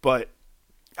 But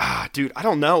dude, I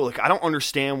don't know. Like I don't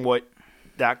understand what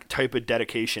that type of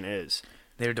dedication is.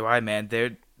 Neither do I, man.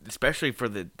 They're especially for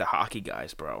the hockey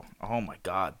guys, bro. Oh my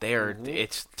god, Mm-hmm.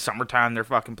 it's summertime. They're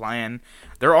fucking playing.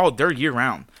 They're year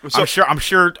round. So- I'm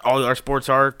sure all our sports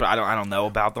are, but I don't know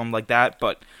about them like that.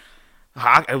 But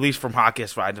at least from hockey,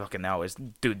 that's what I fucking know is,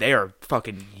 dude, they are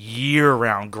fucking year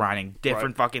round grinding.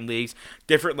 Different fucking leagues,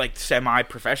 different like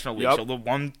semi-professional leagues. Yep. So the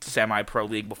one semi-pro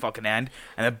league will fucking end,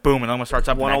 and then boom, it almost starts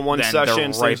up. One-on-one and then sessions,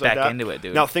 they're right things like back that. into it,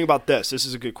 dude. Now think about this. This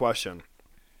is a good question.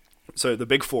 So the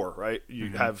big four, right? You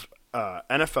have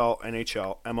NFL,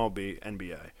 NHL, MLB,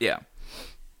 NBA. Yeah.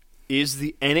 Is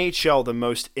the NHL the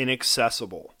most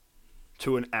inaccessible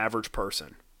to an average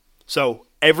person? So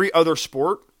every other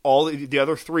sport, all the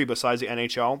other three besides the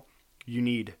NHL, you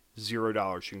need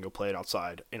 $0. You can go play it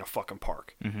outside in a fucking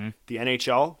park. Mm-hmm. The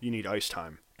NHL, you need ice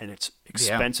time, and it's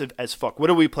expensive as fuck. What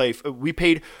do we play? We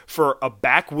paid for a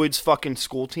backwoods fucking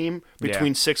school team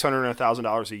between $600 and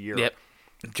 $1,000 a year. Yep.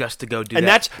 Just to go do And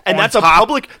that. that's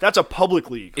a public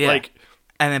league. Yeah. Like,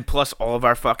 and then plus all of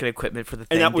our fucking equipment for the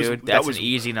thing, and dude. That's an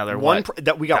easy another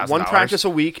we got one $1,000? practice a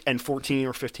week and 14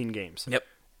 or 15 games. Yep.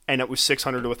 And it was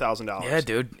 $600 to $1,000. Yeah,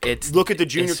 dude. Look at the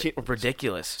junior team.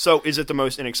 Ridiculous. So is it the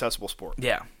most inaccessible sport?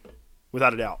 Yeah.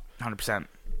 Without a doubt. 100%.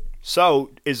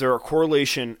 So is there a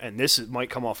correlation, and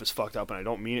might come off as fucked up and I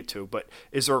don't mean it to, but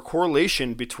is there a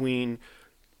correlation between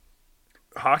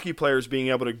hockey players being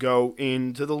able to go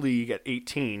into the league at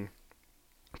 18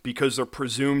 because they're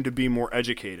presumed to be more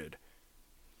educated?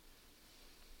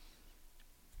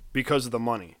 Because of the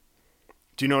money.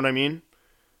 Do you know what I mean?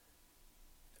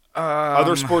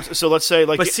 Other sports. So let's say,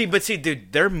 like, but see,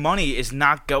 dude, their money is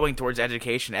not going towards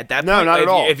education at that point. No, not at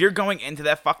all. If you're going into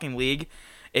that fucking league,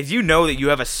 if you know that you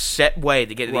have a set way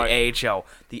to get to the AHL,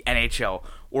 the NHL,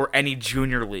 or any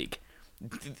junior league,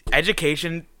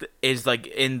 education is like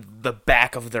in the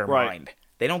back of their mind.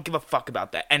 They don't give a fuck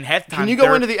about that. And half the time, can you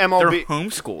go into the MLB? They're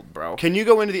homeschooled, bro. Can you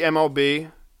go into the MLB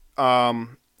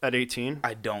at 18?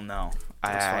 I don't know.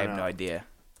 I have no idea.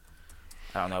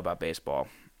 I don't know about baseball.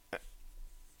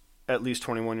 At least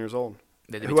 21 years old.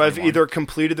 Who have either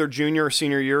completed their junior or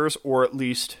senior years or at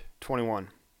least 21.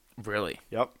 Really?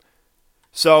 Yep.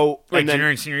 So, like and then, junior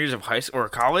and senior years of high or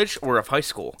college or of high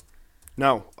school?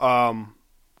 No,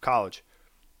 college.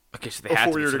 Okay, so they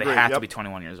have to be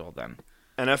 21 years old then.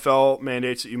 NFL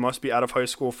mandates that you must be out of high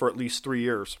school for at least 3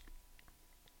 years.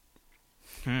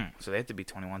 So they have to be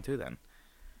 21 too then.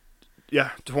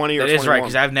 Yeah, 20 or 21. That is right,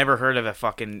 because I've never heard of a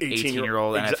fucking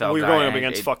 18-year-old NFL guy. We're going up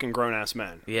against fucking grown-ass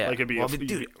men. Yeah. Like, it'd be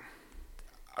dude,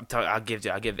 I'll give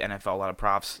NFL a lot of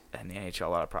props and the NHL a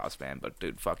lot of props, man. But,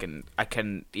 dude, fucking, I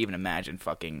couldn't even imagine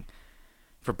fucking,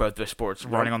 for both the sports,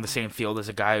 running on the same field as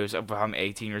a guy who's I'm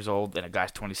 18 years old and a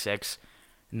guy's 26,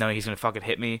 knowing he's going to fucking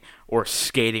hit me, or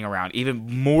skating around. Even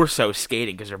more so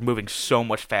skating, because they're moving so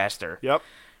much faster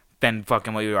than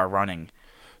fucking what you are running.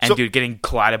 And, dude, getting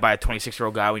collided by a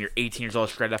 26-year-old guy when you're 18 years old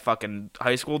straight out of fucking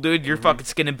high school, dude, you're fucking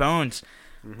skin and bones.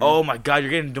 Oh, my God,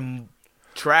 you're getting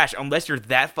trash. Unless you're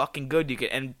that fucking good, you can.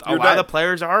 And a lot of the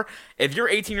players are. If you're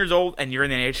 18 years old and you're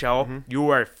in the NHL, you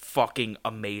are fucking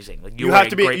amazing. Like you have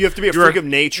to be a freak of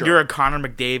nature. You're a Connor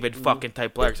McDavid fucking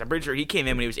type player. 'Cause I'm pretty sure he came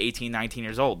in when he was 18, 19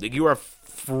 years old. Like, you are a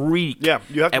freak you have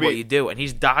to at be what you do. And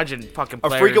he's dodging fucking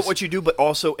players. A freak at what you do, but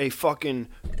also a fucking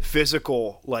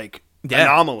physical, like,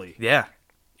 anomaly. Yeah.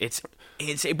 It's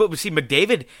insane. But see,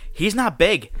 McDavid, he's not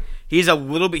big. He's a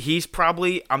little bit. He's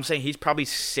probably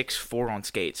 6'4" on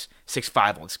skates,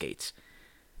 6'5" on skates.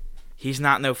 He's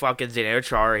not no fucking Zdeno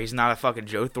Chara. He's not a fucking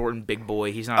Joe Thornton big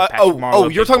boy. He's not a Patrick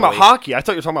Marleau. You're talking about hockey. I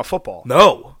thought you were talking about football.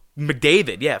 No,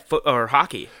 McDavid, yeah, or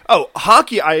hockey. Oh,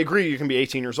 hockey, I agree. You can be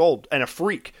 18 years old and a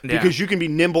freak because you can be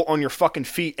nimble on your fucking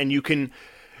feet and you can.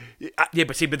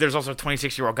 But there's also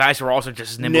 26-year-old guys who are also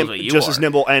just as nimble as you as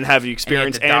nimble and have the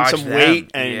experience and some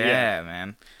weight and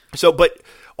man. So, but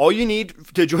all you need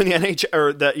to join the NHL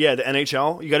or the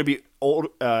NHL, you got to be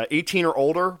 18 or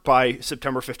older by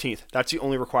September 15th. That's the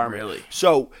only requirement. Really?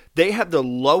 So they have the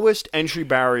lowest entry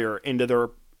barrier into their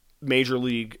major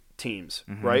league teams,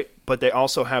 right? But they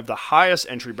also have the highest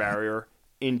entry barrier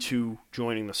into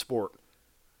joining the sport.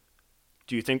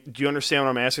 Do you understand what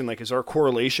I'm asking? Like, is there a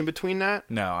correlation between that?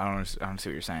 No, I don't see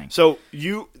what you're saying. So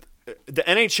the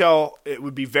NHL, it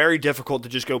would be very difficult to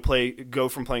just go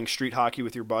from playing street hockey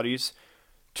with your buddies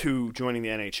to joining the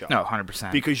NHL. No,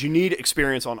 100%. Because you need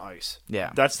experience on ice.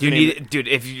 Yeah, that's the dude.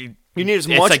 If you need as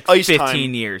much ice 15 time.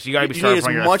 15 years. You got to be you need as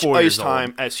much ice old.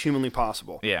 time as humanly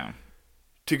possible. Yeah.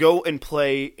 To go and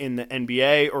play in the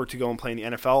NBA or to go and play in the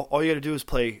NFL, all you got to do is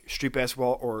play street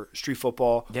basketball or street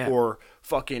football or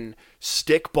fucking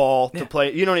stick ball to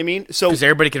play. You know what I mean? So because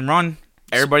everybody can run,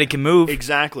 everybody can move.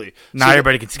 Exactly. Not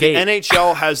everybody can skate. The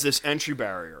NHL has this entry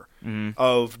barrier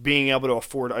of being able to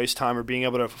afford ice time or being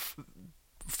able to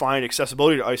find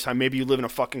accessibility to ice time. Maybe you live in a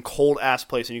fucking cold ass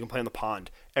place and you can play in the pond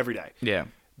every day. Yeah.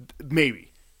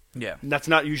 Maybe. Yeah. That's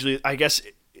not usually. I guess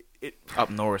it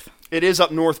up north. It is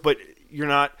up north, but you're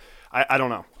not. I don't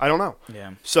know. I don't know.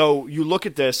 Yeah. So you look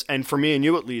at this, and for me and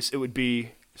you at least, it would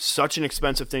be such an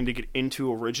expensive thing to get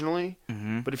into originally.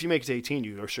 But if you make it to 18,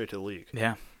 you go straight to the league.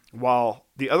 Yeah. While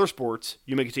the other sports,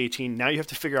 you make it to 18, now you have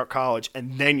to figure out college,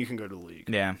 and then you can go to the league.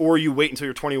 Yeah. Or you wait until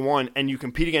you're 21, and you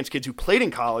compete against kids who played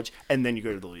in college, and then you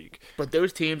go to the league. But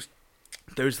those teams,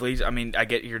 those leagues, I mean, I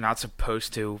get you're not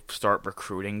supposed to start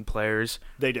recruiting players.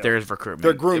 They do. There's recruitment.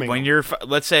 They're grooming When them. you're,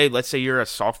 let's say you're a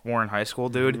sophomore in high school,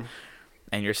 dude,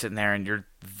 and you're sitting there and you're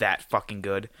that fucking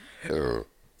good.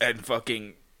 And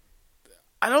fucking,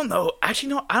 I don't know. Actually,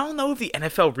 no, I don't know if the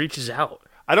NFL reaches out.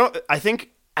 I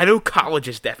know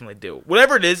colleges definitely do.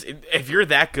 Whatever it is, if you're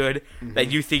that good that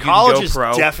you think Colleges you can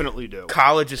go pro, definitely do.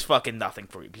 college is fucking nothing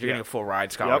for you because you're Yeah. getting a full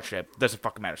ride scholarship. Doesn't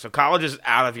fucking matter. So college is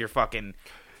out of your fucking.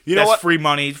 You know that's what? free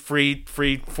money, free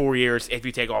 4 years if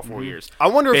you take all 4 years. I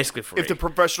wonder basically free. if the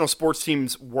professional sports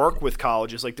teams work with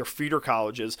colleges, like their feeder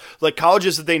colleges, like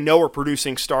colleges that they know are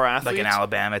producing star athletes. like an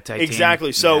Alabama type Exactly.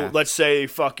 team. So Yeah. let's say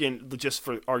just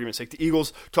for argument's sake, the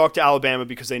Eagles talk to Alabama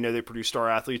because they know they produce star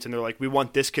athletes, and they're like, we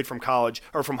want this kid from college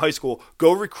or from high school.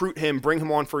 Go recruit him, bring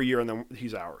him on for a year, and then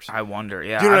he's ours. I wonder.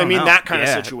 Yeah, Do you know what I don't mean? know. That kind of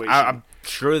Yeah. situation. I'm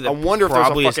sure that I wonder if there's a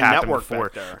probably has fucking happened network before,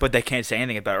 back there. but they can't say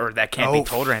anything about it, or that can't be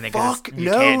told or anything. 'cause Fuck you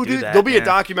no, can't do dude. that. There'll be Yeah. a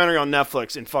documentary on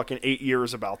Netflix in fucking 8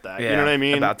 years about that. Yeah, You know what I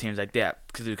mean? about teams like that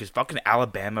because fucking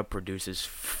Alabama produces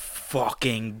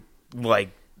fucking like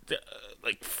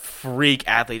freak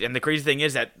athletes, and the crazy thing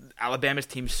is that Alabama's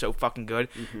team's so fucking good,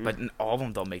 but all of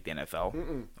them don't make the NFL.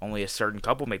 Only a certain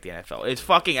couple make the NFL. It's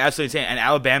fucking absolutely insane, and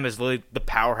Alabama is literally the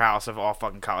powerhouse of all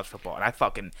fucking college football, and I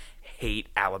fucking hate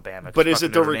Alabama. But is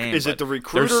it Notre the Dame, is it but the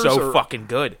recruiters? They're so or- fucking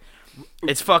good.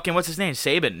 It's fucking what's his name?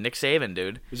 Nick Saban,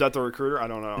 dude. Is that the recruiter? I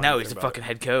don't know. No, anything he's the about fucking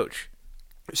head coach.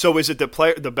 it. So is it the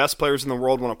best players in the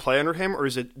world want to play under him, or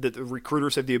is it that the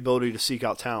recruiters have the ability to seek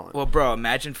out talent? Well, bro,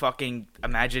 imagine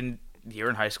you're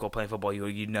in high school playing football.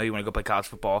 You know you want to go play college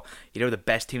football. You know the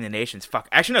best team in the nation is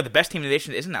Actually, no, the best team in the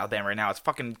nation isn't Alabama right now. It's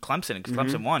fucking Clemson because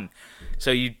Clemson won.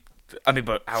 So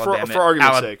but Alabama for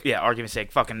argument's sake. Yeah, argument's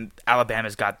sake. Fucking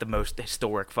Alabama's got the most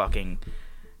historic fucking.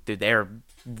 Dude, they're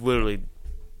literally.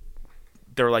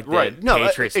 They're like the Right. No,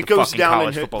 Patriots. it the goes fucking down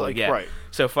college in football like, league. Yeah. right.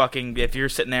 So fucking if you're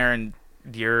sitting there and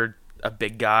you're a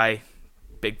big guy.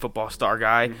 Big football star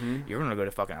guy, you're gonna go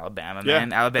to fucking Alabama, Yeah,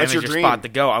 man. Alabama's that's your your dream. spot to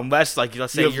go, unless like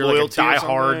let's say You have you're like a loyalty or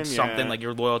diehard something, yeah. like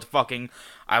you're loyal to fucking.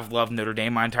 I've loved Notre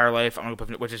Dame my entire life. I'm gonna go,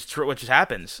 which is true, which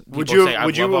happens. Would People you say,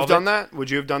 would "I you love all have of done it." that? Would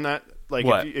you have done that? Like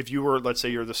What? if you were, let's say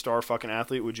you're the star fucking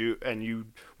athlete, would you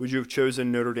have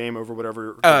chosen Notre Dame over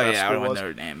whatever? the Oh best yeah, I school would was?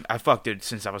 Notre Dame. I fucked dude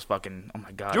since I was fucking. Oh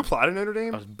my god. Did you apply to Notre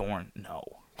Dame? I was born. No.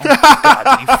 Oh my god,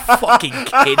 are you fucking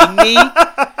kidding me?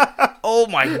 Oh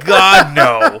my god,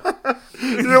 no.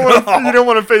 You don't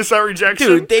want to face that rejection,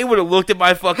 Dude, they would have looked at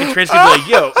my fucking transcript and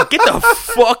be like, "Yo, get the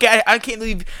fuck out! I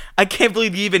can't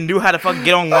believe you even knew how to fucking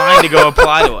get online to go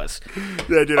apply to us."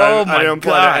 Yeah, dude. Oh I my didn't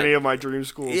apply God. to any of my dream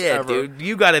schools Yeah, ever. dude,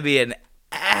 you got to be an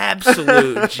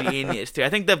absolute genius, dude. I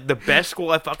think the best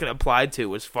school I fucking applied to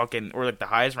was fucking, or like the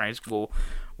highest ranked school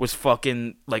was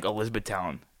fucking like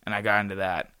Elizabethtown, and I got into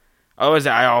that. Otherwise,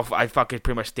 I fucking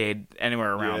pretty much stayed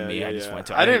anywhere around Yeah, me. yeah, I just yeah. went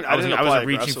to. I didn't I apply wasn't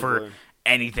reaching for aggressively.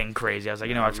 anything crazy. I was like,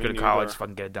 you know, I'll just go me to college, neither.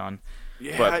 fucking get it done.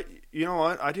 Yeah, But- you know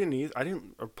what? I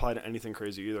didn't apply to anything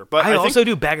crazy either. But I I also think,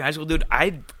 do back in high school, dude.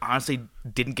 I honestly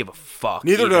didn't give a fuck.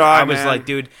 Neither either. did I, I was man. like,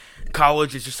 dude,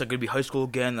 college is just like gonna be high school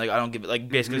again. Like I don't give it. Like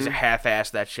basically just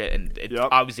half-ass that shit, and it's Yep.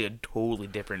 obviously a totally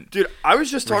different. dude, I was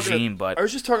just talking. regime, but- I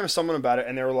was just talking to someone about it,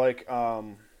 and they were like,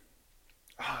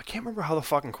 I can't remember how the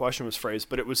fucking question was phrased,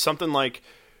 but it was something like,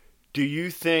 "Do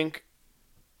you think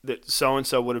that so and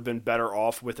so would have been better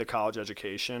off with a college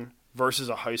education versus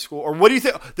a high school? Or what do you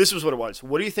think?" This was what it was.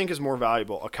 What do you think is more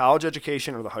valuable, a college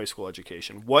education or the high school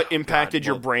education? What impacted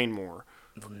your well- brain more?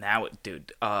 Now,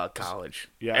 dude, college.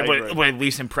 Yeah, And I what, agree. what at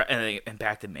least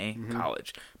impacted me,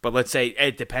 college. But let's say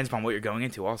it depends upon what you're going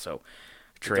into. Also,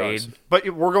 trade. Does. But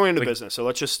we're going into business, so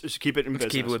let's just keep it in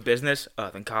business. Keep it with business.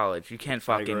 Then college. You can't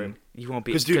agree. fucking. You won't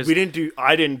be. Because, dude,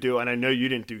 I didn't do, and I know you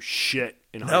didn't do shit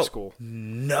in high no, school.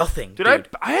 nothing, Dude, dude.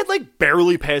 I had like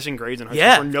barely passing grades in high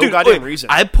Yeah, school for no dude, goddamn wait, reason.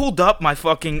 I pulled up my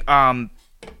fucking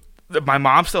my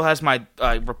mom still has my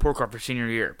report card for senior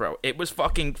year, bro. It was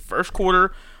fucking first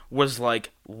quarter was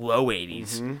like low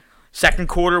 80s. Mm-hmm. Second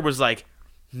quarter was like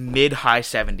mid high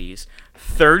 70s.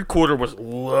 Third quarter was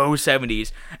low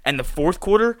 70s, and the fourth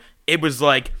quarter it was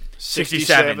like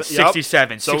 67, 67,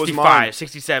 67, yep. So was mine. 65,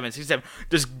 67, 67.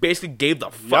 Just basically gave the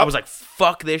fuck. Yep. I was like,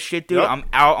 fuck this shit, dude. Yep. I'm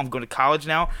out. I'm going to college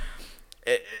now.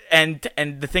 And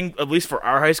the thing, at least for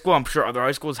our high school, I'm sure other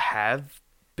high schools have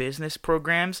business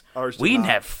programs. Ours did We didn't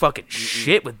not. have fucking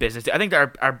shit with business. I think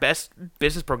our best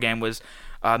business program was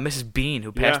Mrs. Bean,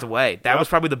 who passed Yeah. away. That Yep. was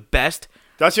probably the best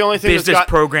That's the only thing business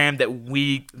program that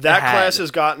we that had. class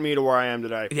has gotten me to where I am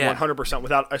today. Yeah. 100%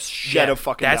 without a shed of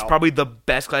fucking That's doubt. probably the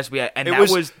best class we had, and It that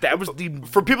was- was the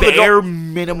for people that bare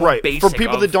don't- minimum right. basic For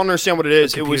people of that don't understand what it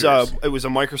is, it was a computers.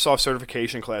 Microsoft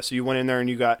certification class. So you went in there and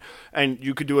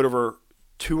you could do it over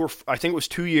I think it was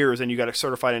 2 years, and you got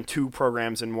certified in 2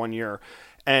 programs in 1 year.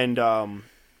 And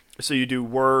so you do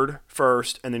Word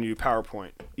first, and then you do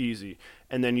PowerPoint, easy,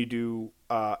 and then you do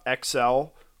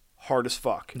Excel, hard as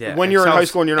fuck. Yeah, When you're in high Excel's-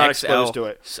 school and you're not Excel, exposed to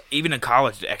it. Even in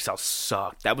college, Excel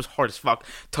sucked. That was hard as fuck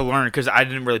to learn because I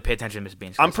didn't really pay attention to Miss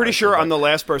Bean's. I'm pretty sure I'm the the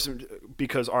last person,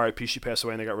 because RIP, she passed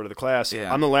away and they got rid of the class.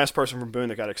 Yeah. I'm the last person from Boone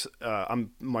that got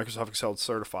I'm Microsoft Excel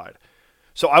certified.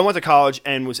 So I went to college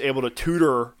and was able to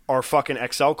tutor our fucking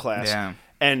Excel class. Yeah.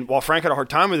 And while Frank had a hard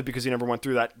time with it because he never went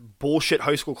through that bullshit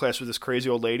high school class with this crazy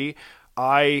old lady,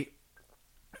 I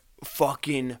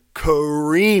fucking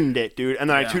creamed it, dude. And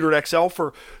then I tutored Excel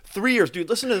for 3 years. Dude,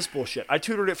 listen to this bullshit. I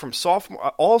tutored it from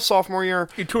sophomore year.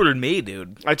 You tutored me,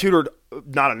 dude. I tutored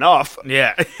not enough.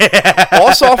 Yeah.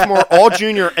 All sophomore, all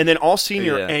junior, and then all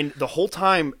senior. Yeah. And the whole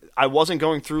time, I wasn't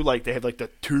going through, like, they have, like, the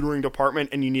tutoring department,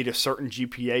 and you need a certain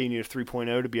GPA. You need a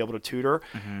 3.0 to be able to tutor.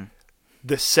 Mm-hmm.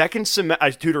 The second semester,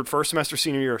 I tutored first semester,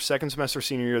 senior year. Second semester,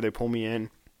 senior year, they pull me in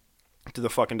to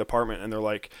the fucking department, and they're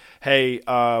like, hey,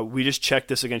 we just checked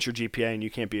this against your GPA, and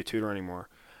you can't be a tutor anymore.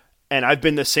 And I've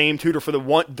been the same tutor for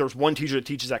there's one teacher that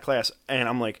teaches that class, and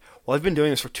I'm like, well, I've been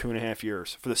doing this for 2.5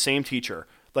 years for the same teacher.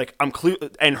 Like, I'm clear,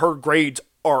 and her grades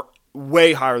are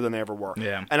way higher than they ever were.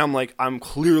 Yeah. And I'm like, I'm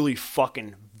clearly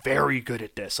fucking very good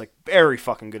at this. Like, very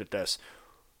fucking good at this.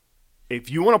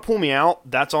 If you want to pull me out,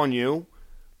 that's on you.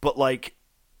 But, like,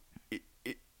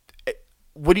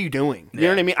 what are you doing? You know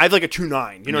what I mean? I have like a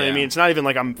 2.9. You know what I Yeah. mean? It's not even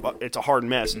like it's a hard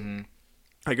miss.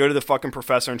 I go to the fucking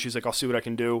professor, and she's like, I'll see what I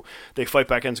can do. They fight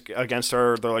back against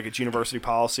her. They're like, it's university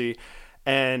policy.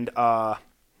 And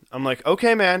I'm like,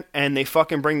 okay, man. And they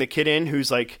fucking bring the kid in who's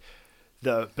like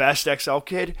the best Excel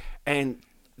kid. And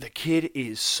the kid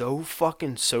is so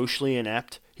fucking socially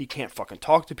inept. He can't fucking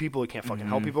talk to people. He can't fucking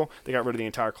help people. They got rid of the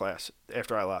entire class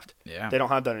after I left. Yeah. They don't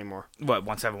have that anymore. What,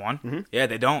 171? Yeah,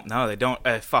 they don't. No, they don't.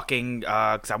 Because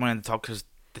I went in to talk to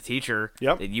the teacher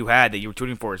Yep. that you were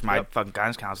tutoring for is my fucking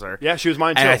guidance counselor. Yeah, she was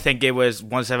mine too. And I think it was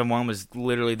 171 was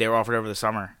literally they were offered over the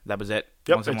summer. That was it.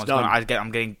 Yep, 171 it's was done. gone.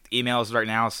 I'm getting emails right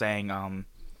now saying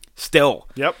still.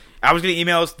 Yep. I was getting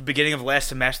emails at the beginning of last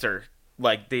semester,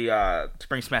 like the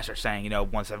spring semester, saying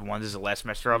 171 is the last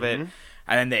semester of it.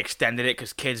 And then they extended it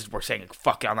because kids were saying,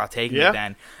 fuck it, I'm not taking Yeah. it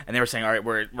then. And they were saying, all right,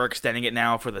 we're extending it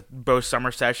now for both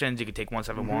summer sessions. You can take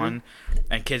 171.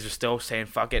 And kids are still saying,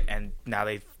 fuck it. And now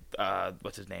they,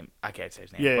 what's his name? I can't say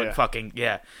his name. Yeah, but yeah. fucking,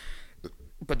 yeah.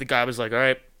 But the guy was like, all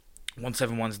right,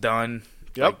 171's done.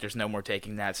 Yep. Like, there's no more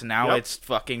taking that. So now Yep. it's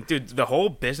fucking, dude, the whole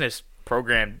business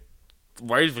program,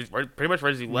 pretty much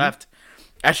right as you left.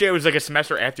 Actually, it was like a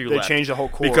semester after you They left. changed the whole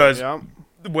core. Because yeah.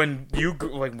 when you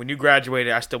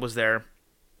graduated, I still was there.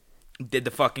 Did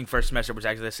the fucking first semester was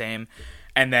actually the same,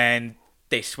 and then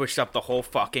they switched up the whole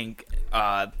fucking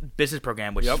business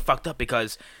program, which is fucked up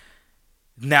because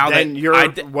now Then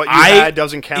that what you had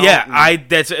doesn't count. Yeah,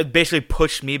 that's it basically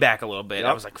pushed me back a little bit. I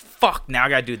Yep. was like, "Fuck!" Now I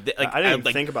gotta do this. Like, I didn't even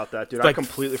like, think about that, dude. I like,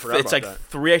 completely forgot it's about like that.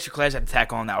 3 extra classes I had to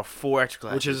tack on now, 4 extra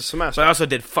classes, Which is a semester. But I also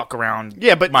did fuck around.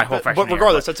 Yeah, but my whole freshman but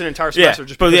regardless, year, that's an entire semester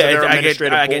just but because of their I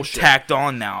administrative get bullshit. tacked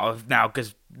on now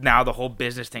because now the whole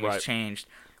business thing Right. has changed.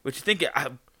 Which you think,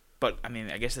 but I mean,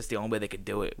 I guess that's the only way they could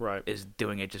do it. Right. Is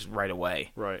doing it just right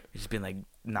away. Right. It's just been like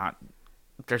not.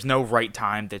 There's no right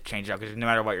time to change it out because no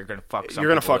matter what, you're gonna fuck. You're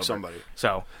gonna fuck over. somebody.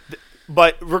 So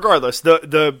But regardless,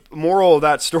 the moral of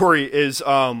that story is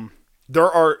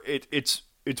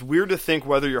it's weird to think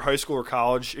whether your high school or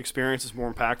college experience is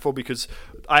more impactful because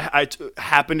I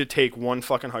happened to take one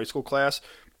fucking high school class.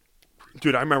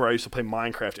 Dude, I remember I used to play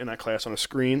Minecraft in that class on a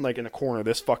screen, like in a corner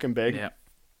this fucking big. yeah.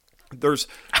 There's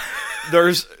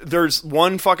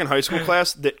one fucking high school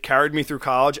class that carried me through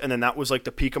college, and then that was like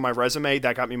the peak of my resume.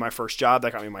 That got me my first job.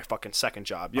 That got me my fucking second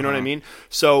job. You know what I mean?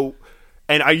 So,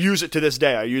 and I use it to this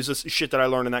day. I use this shit that I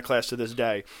learned in that class to this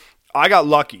day. I got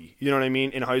lucky, you know what I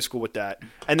mean, in high school with that.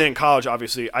 And then in college,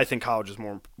 obviously, I think college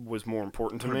was more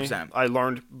important to me. 100%. I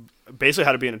learned basically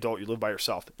how to be an adult. You live by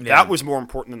yourself. Yeah. That was more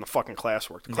important than the fucking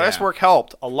classwork. The Yeah. classwork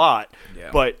helped a lot, Yeah.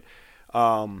 but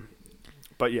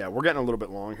yeah, we're getting a little bit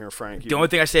long here, Frank. The only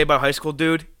thing I say about high school,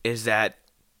 dude, is that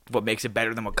what makes it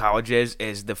better than what college is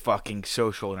the fucking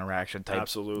social interaction type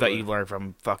Absolutely. that you learn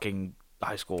from fucking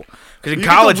high school. Because in You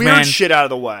college, get the weird man, shit out of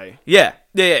the way. yeah,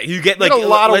 you get like get a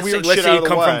lot of let's weird say shit you out of the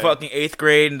come from way. fucking 8th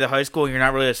grade into high school, and you're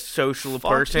not really a social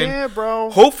person. Yeah, bro.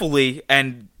 Hopefully,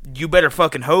 and you better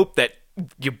fucking hope that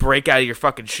you break out of your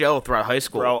fucking shell throughout high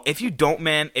school. Bro. If you don't,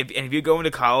 man, if you go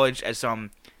into college as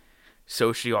some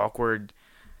socially awkward,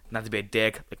 not to be a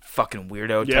dick, like fucking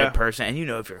weirdo Yeah. type person, and you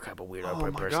know if you're a couple weirdo Oh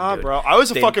type my person, god, dude. bro! I was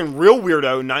a They- fucking real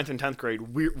weirdo in 9th and 10th grade.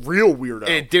 Real weirdo.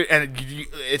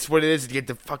 It's what it is to get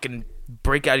to fucking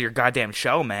break out of your goddamn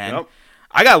shell, man. Yep.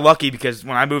 I got lucky because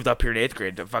when I moved up here in 8th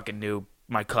grade, I fucking knew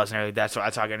my cousin and everything. That's why I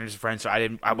got into his friends. So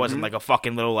I wasn't Mm-hmm. like a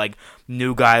fucking little like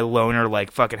new guy loner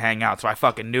like fucking hang out. So I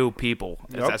fucking knew people.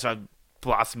 Yep. That's why I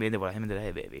blossomed into what I'm into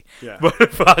today, baby. Yeah.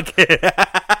 But fucking.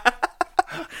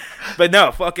 But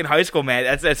no, fucking high school, man.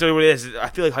 That's what it is. I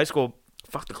feel like high school.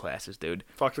 Fuck the classes, dude.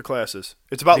 Fuck the classes.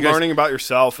 It's about Because- learning about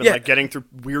yourself and Yeah. like getting through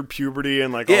weird puberty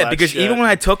and like all Yeah, that because shit. even when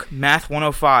I took Math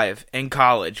 105 in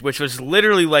college, which was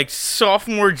literally like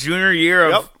sophomore, junior year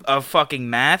of, Yep. of fucking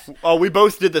math, we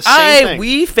both did the same thing.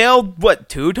 we failed, what,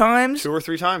 2 times? 2 or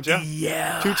 3 times, yeah.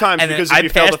 Yeah. 2 times, And then because if I you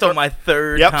failed passed the on my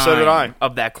third Yep, time so did I.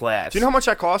 of that class. Do you know how much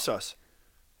that cost us?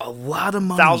 a lot of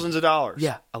money. Thousands of dollars.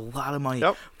 Yeah, a lot of money.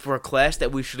 Yep. For a class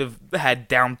that we should have had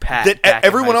down pat. That back in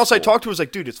everyone high just I school. talked to was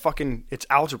like, dude, it's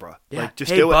algebra. Yeah. Like,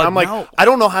 just Hey, do it. bud, I'm like, no. I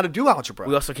don't know how to do algebra.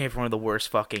 We also came from one of the worst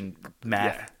fucking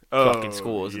math Yeah. fucking Oh,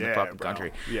 schools in the yeah, fucking bro.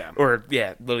 country. Yeah. Or,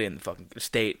 yeah, literally in the fucking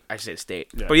state. I say state.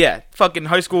 Yeah. But yeah, fucking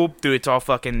high school, dude, it's all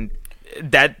fucking...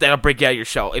 That'll break you out of your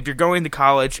shell. If you're going to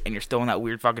college and you're still in that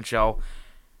weird fucking shell,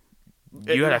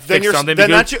 you gotta fix something. Then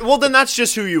because- then that's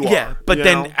just who you are. yeah, but you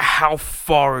then know? how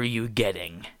far are you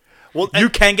getting? well, You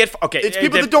can get... Okay, it's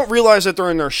people that don't realize that they're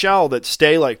in their shell that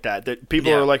stay like that. That people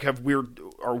Yeah. are like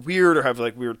are weird or have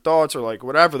like weird thoughts or like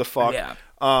whatever the fuck. Yeah.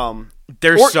 Um,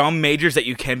 There's Or- some majors that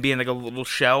you can be in like a little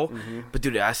shell, but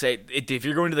dude, I say if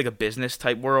you're going to like a business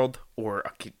type world or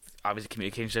obviously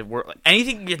communication type world, like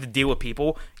anything you have to deal with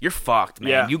people, you're fucked, man.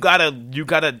 Yeah. You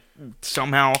gotta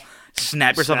somehow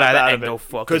snap yourself out of it and go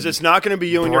fucking. because it's not going to be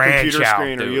you and your branch computer out,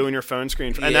 screen or dude. you and your phone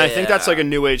screen. And I think that's like a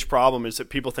new age problem is that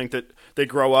people think that they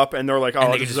grow up and they're like, oh, and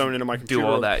I'll they can just zone into my computer. do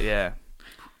all that, yeah.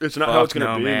 It's not Fuck how it's going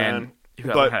to no, be, man. You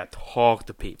gotta learn how to talk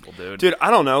to people, dude. Dude,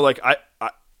 I don't know. Like I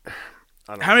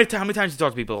don't know. How many times do you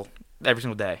talk to people every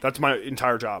single day? That's my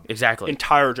entire job. Exactly.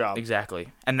 Entire job. Exactly.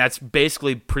 And that's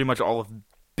basically pretty much all of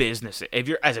business. If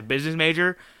you're as a business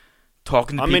major,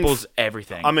 talking to I'm in people's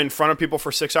everything. I'm in front of people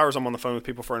for 6 hours. I'm on the phone with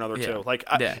people for another Yeah. 2. Like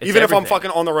Yeah, it's even if I'm everything.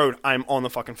 fucking on the road, I'm on the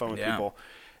fucking phone with Yeah. people.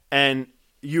 And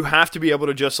you have to be able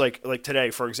to just like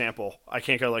today, for example. I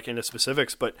can't go like into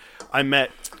specifics, but I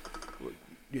met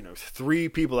 3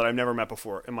 people that I've never met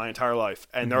before in my entire life,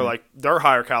 and Mm-hmm. they're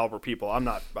higher caliber people. I'm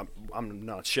not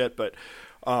shit, but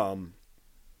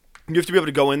you have to be able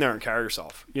to go in there and carry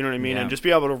yourself. You know what I mean? Yeah. And just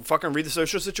be able to fucking read the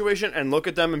social situation and look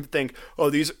at them and think, oh,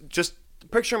 these just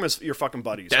picture them as your fucking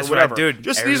buddies That's or what I- whatever. dude,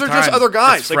 Just every these are just time. other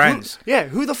guys, It's like friends.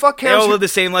 who the fuck they cares? all who- live the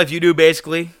same life you do,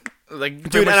 basically. Like,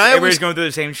 Dude, and I everybody's always- going through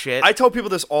the same shit. I tell people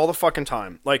this all the fucking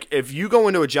time. Like, if you go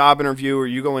into a job interview or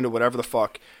you go into whatever the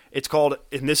fuck, it's called,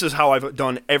 and this is how I've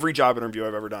done every job interview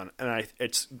I've ever done, and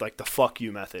it's like the fuck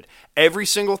you method. Every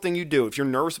single thing you do, if you're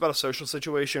nervous about a social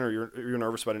situation or you're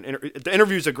nervous about the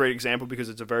interview is a great example because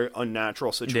it's a very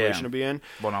unnatural situation Yeah. to be in.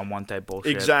 One-on-one type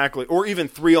bullshit. Exactly, or even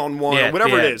 3-on-1 Yeah, or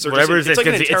whatever yeah. it is. Or Whatever just, it is, it's like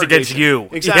an it's against interrogation. you.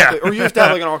 Exactly, Yeah. or you have to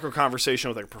have like an awkward conversation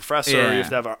with like a professor, or Yeah. you have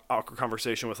to have an awkward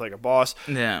conversation with like a boss.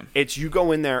 Yeah. It's you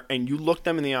go in there and you look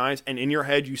them in the eyes, and in your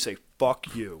head you say,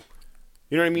 fuck you.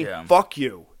 You know what I mean? Yeah. Fuck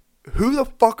you. Who the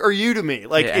fuck are you to me?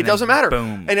 Like, Yeah, it and doesn't then matter.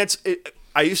 boom. And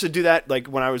I used to do that, like,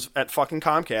 when I was at fucking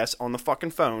Comcast on the fucking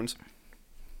phones,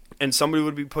 and somebody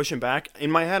would be pushing back.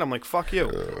 In my head, I'm like, fuck you.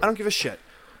 I don't give a shit.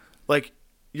 Like,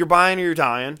 you're buying or you're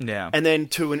dying. Yeah. And then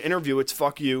to an interview, it's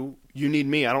fuck you. You need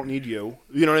me. I don't need you.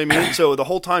 You know what I mean? So the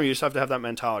whole time, you just have to have that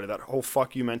mentality, that whole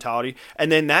fuck you mentality.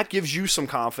 And then that gives you some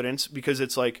confidence because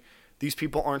it's like, these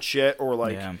people aren't shit, or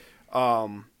like,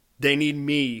 they need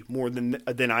me more than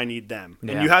I need them.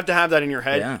 Yeah. And you have to have that in your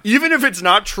head. Yeah. Even if it's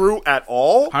not true at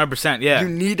all, 100%, yeah. you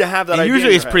need to have that And idea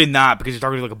usually in it's your pretty head. not because you're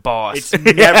talking to like a boss. It's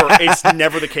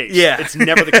never the case. Yeah. It's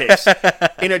never the case.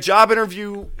 In a job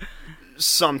interview,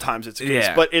 sometimes it's the case.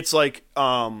 Yeah. But it's like,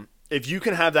 if you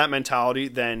can have that mentality,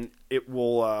 then it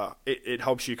will, it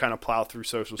helps you kind of plow through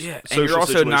social Yeah, social and you're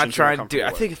also not situations you're trying to do. I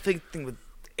uncomfortable think the thing with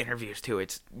interviews too,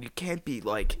 it's you can't be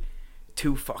like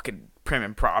too fucking prim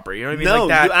and proper. You know what I mean? with. No, like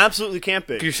that. you absolutely can't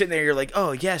be. 'Cause you're sitting there, you're like,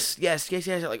 oh yes,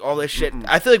 like all this shit.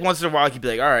 I feel like once in a while, you could be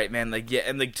like, all right, man, like yeah,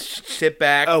 and like sit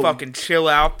back, Oh. fucking chill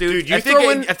out, dude. Dude, you I throw feel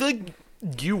in- I feel like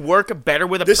you work better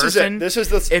with a This is person. it. This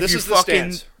is if the you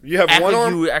fucking stance. You have act one like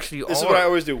arm. you actually This is are. what I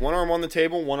always do. One arm on the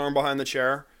table, one arm behind the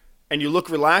chair, and you look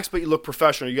relaxed, but you look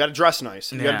professional. You got to dress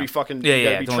nice. You got to be fucking. Yeah, you got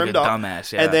yeah, to be don't look trimmed like a up.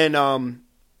 dumbass, yeah. And then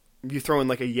you throw in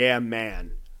like a yeah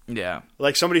man. Yeah.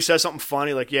 Like somebody says something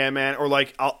funny, like yeah, man, or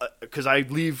like because I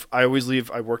always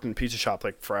leave. I worked in a pizza shop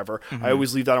like forever. Mm-hmm. I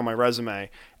always leave that on my resume,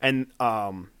 and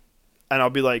I'll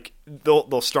be like,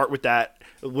 they'll start with that.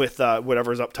 With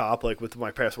whatever's up top, like with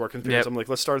my past work experience, I'm like,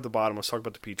 let's start at the bottom. Let's talk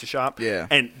about the pizza shop. Yeah.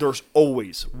 And there's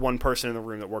always one person in the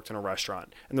room that worked in a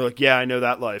restaurant, and they're like, yeah, I know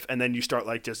that life. And then you start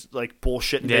like just like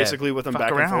bullshitting basically with them Fuck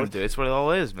back around, and forth. dude. It's what it all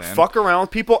is, man. Fuck around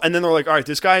with people, and then they're like, all right,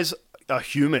 this guy's a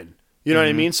human. You know what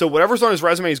I mean? So whatever's on his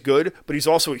resume is good, but he's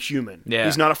also a human. Yeah.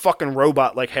 He's not a fucking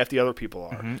robot like half the other people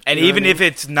are. And You know even what I if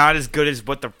it's not as good as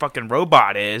what the fucking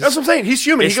robot is, that's what I'm saying. He's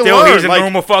human. it's He can still learn. he's a Like,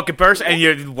 normal fucking person, and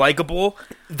you're likable.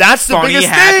 That's the funny, biggest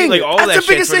happy, thing. like, all That's that the shit's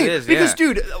biggest what it thing. is, Because, yeah.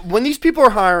 dude, when these people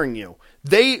are hiring you,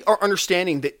 they are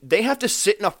understanding that they have to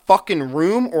sit in a fucking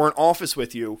room or an office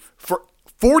with you for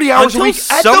 40 hours Until a week.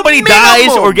 At somebody the dies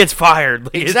minimum. or gets fired.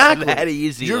 Like, Exactly. It's that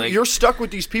easy. You're stuck with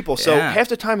these people. So Yeah. half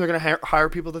the time they're going to hire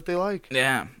people that they like.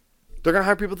 yeah. They're going to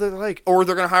hire people that they like. Or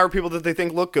they're going to hire people that they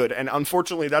think look good. And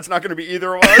unfortunately, that's not going to be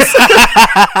either of us.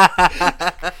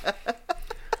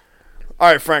 All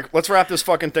right, Frank, let's wrap this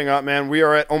fucking thing up, man. We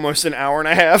are at almost an hour and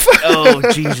a half. Oh,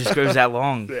 Jesus, goes that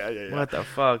long. Yeah. What the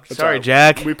fuck? That's Sorry, all right.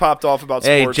 Jack. We popped off about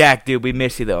Hey, sports. Jack, dude, we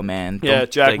miss you though, man. Yeah,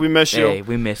 Jack, we miss you. Hey,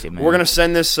 we miss you, man. We're gonna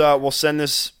send this. We'll send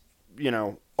this.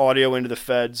 Audio into the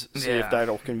feds. See if Yeah.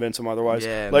 that'll convince them otherwise.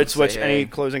 Yeah, Let's let's switch. say, Any hey.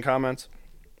 closing comments?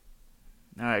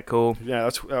 All right, cool. Yeah,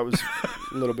 that was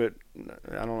a little bit.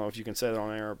 I don't know if you can say that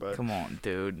on air, but Come on,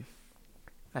 dude.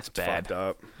 That's it's bad. fucked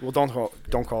up. Well,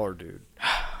 don't call her dude,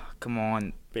 Come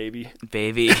on, baby.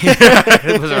 baby.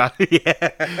 It was about-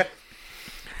 yeah.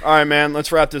 All right, man.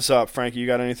 Let's wrap this up. Frankie, you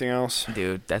got anything else?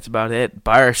 Dude, that's about it.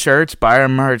 Buy our shirts, buy our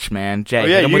merch, man. Jack, Oh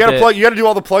yeah, hit 'em you with gotta the- plug. You gotta do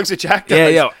all the plugs that Jack does. Yeah,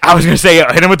 yo. I was gonna say,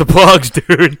 hit him with the plugs,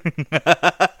 dude.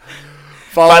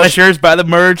 Follow Buy the us, shirts, buy the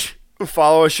merch.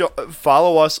 follow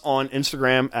us on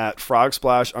Instagram at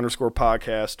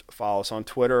frogsplash_podcast. Follow us on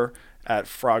Twitter at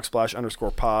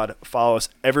frogsplash_pod. Follow us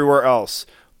everywhere else.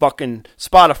 Fucking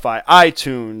Spotify,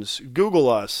 iTunes, Google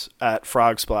us at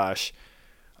Frogsplash.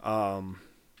 And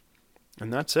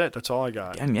that's it. That's all I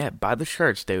got. And yeah, buy the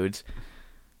shirts, dudes.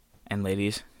 And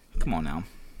ladies, come on now.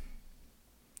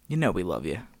 You know we love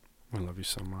you. I love you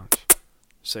so much.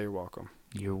 Say you're welcome.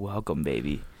 You're welcome,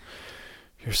 baby.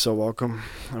 You're so welcome.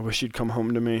 I wish you'd come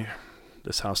home to me.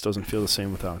 This house doesn't feel the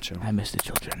same without you. I miss the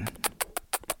children.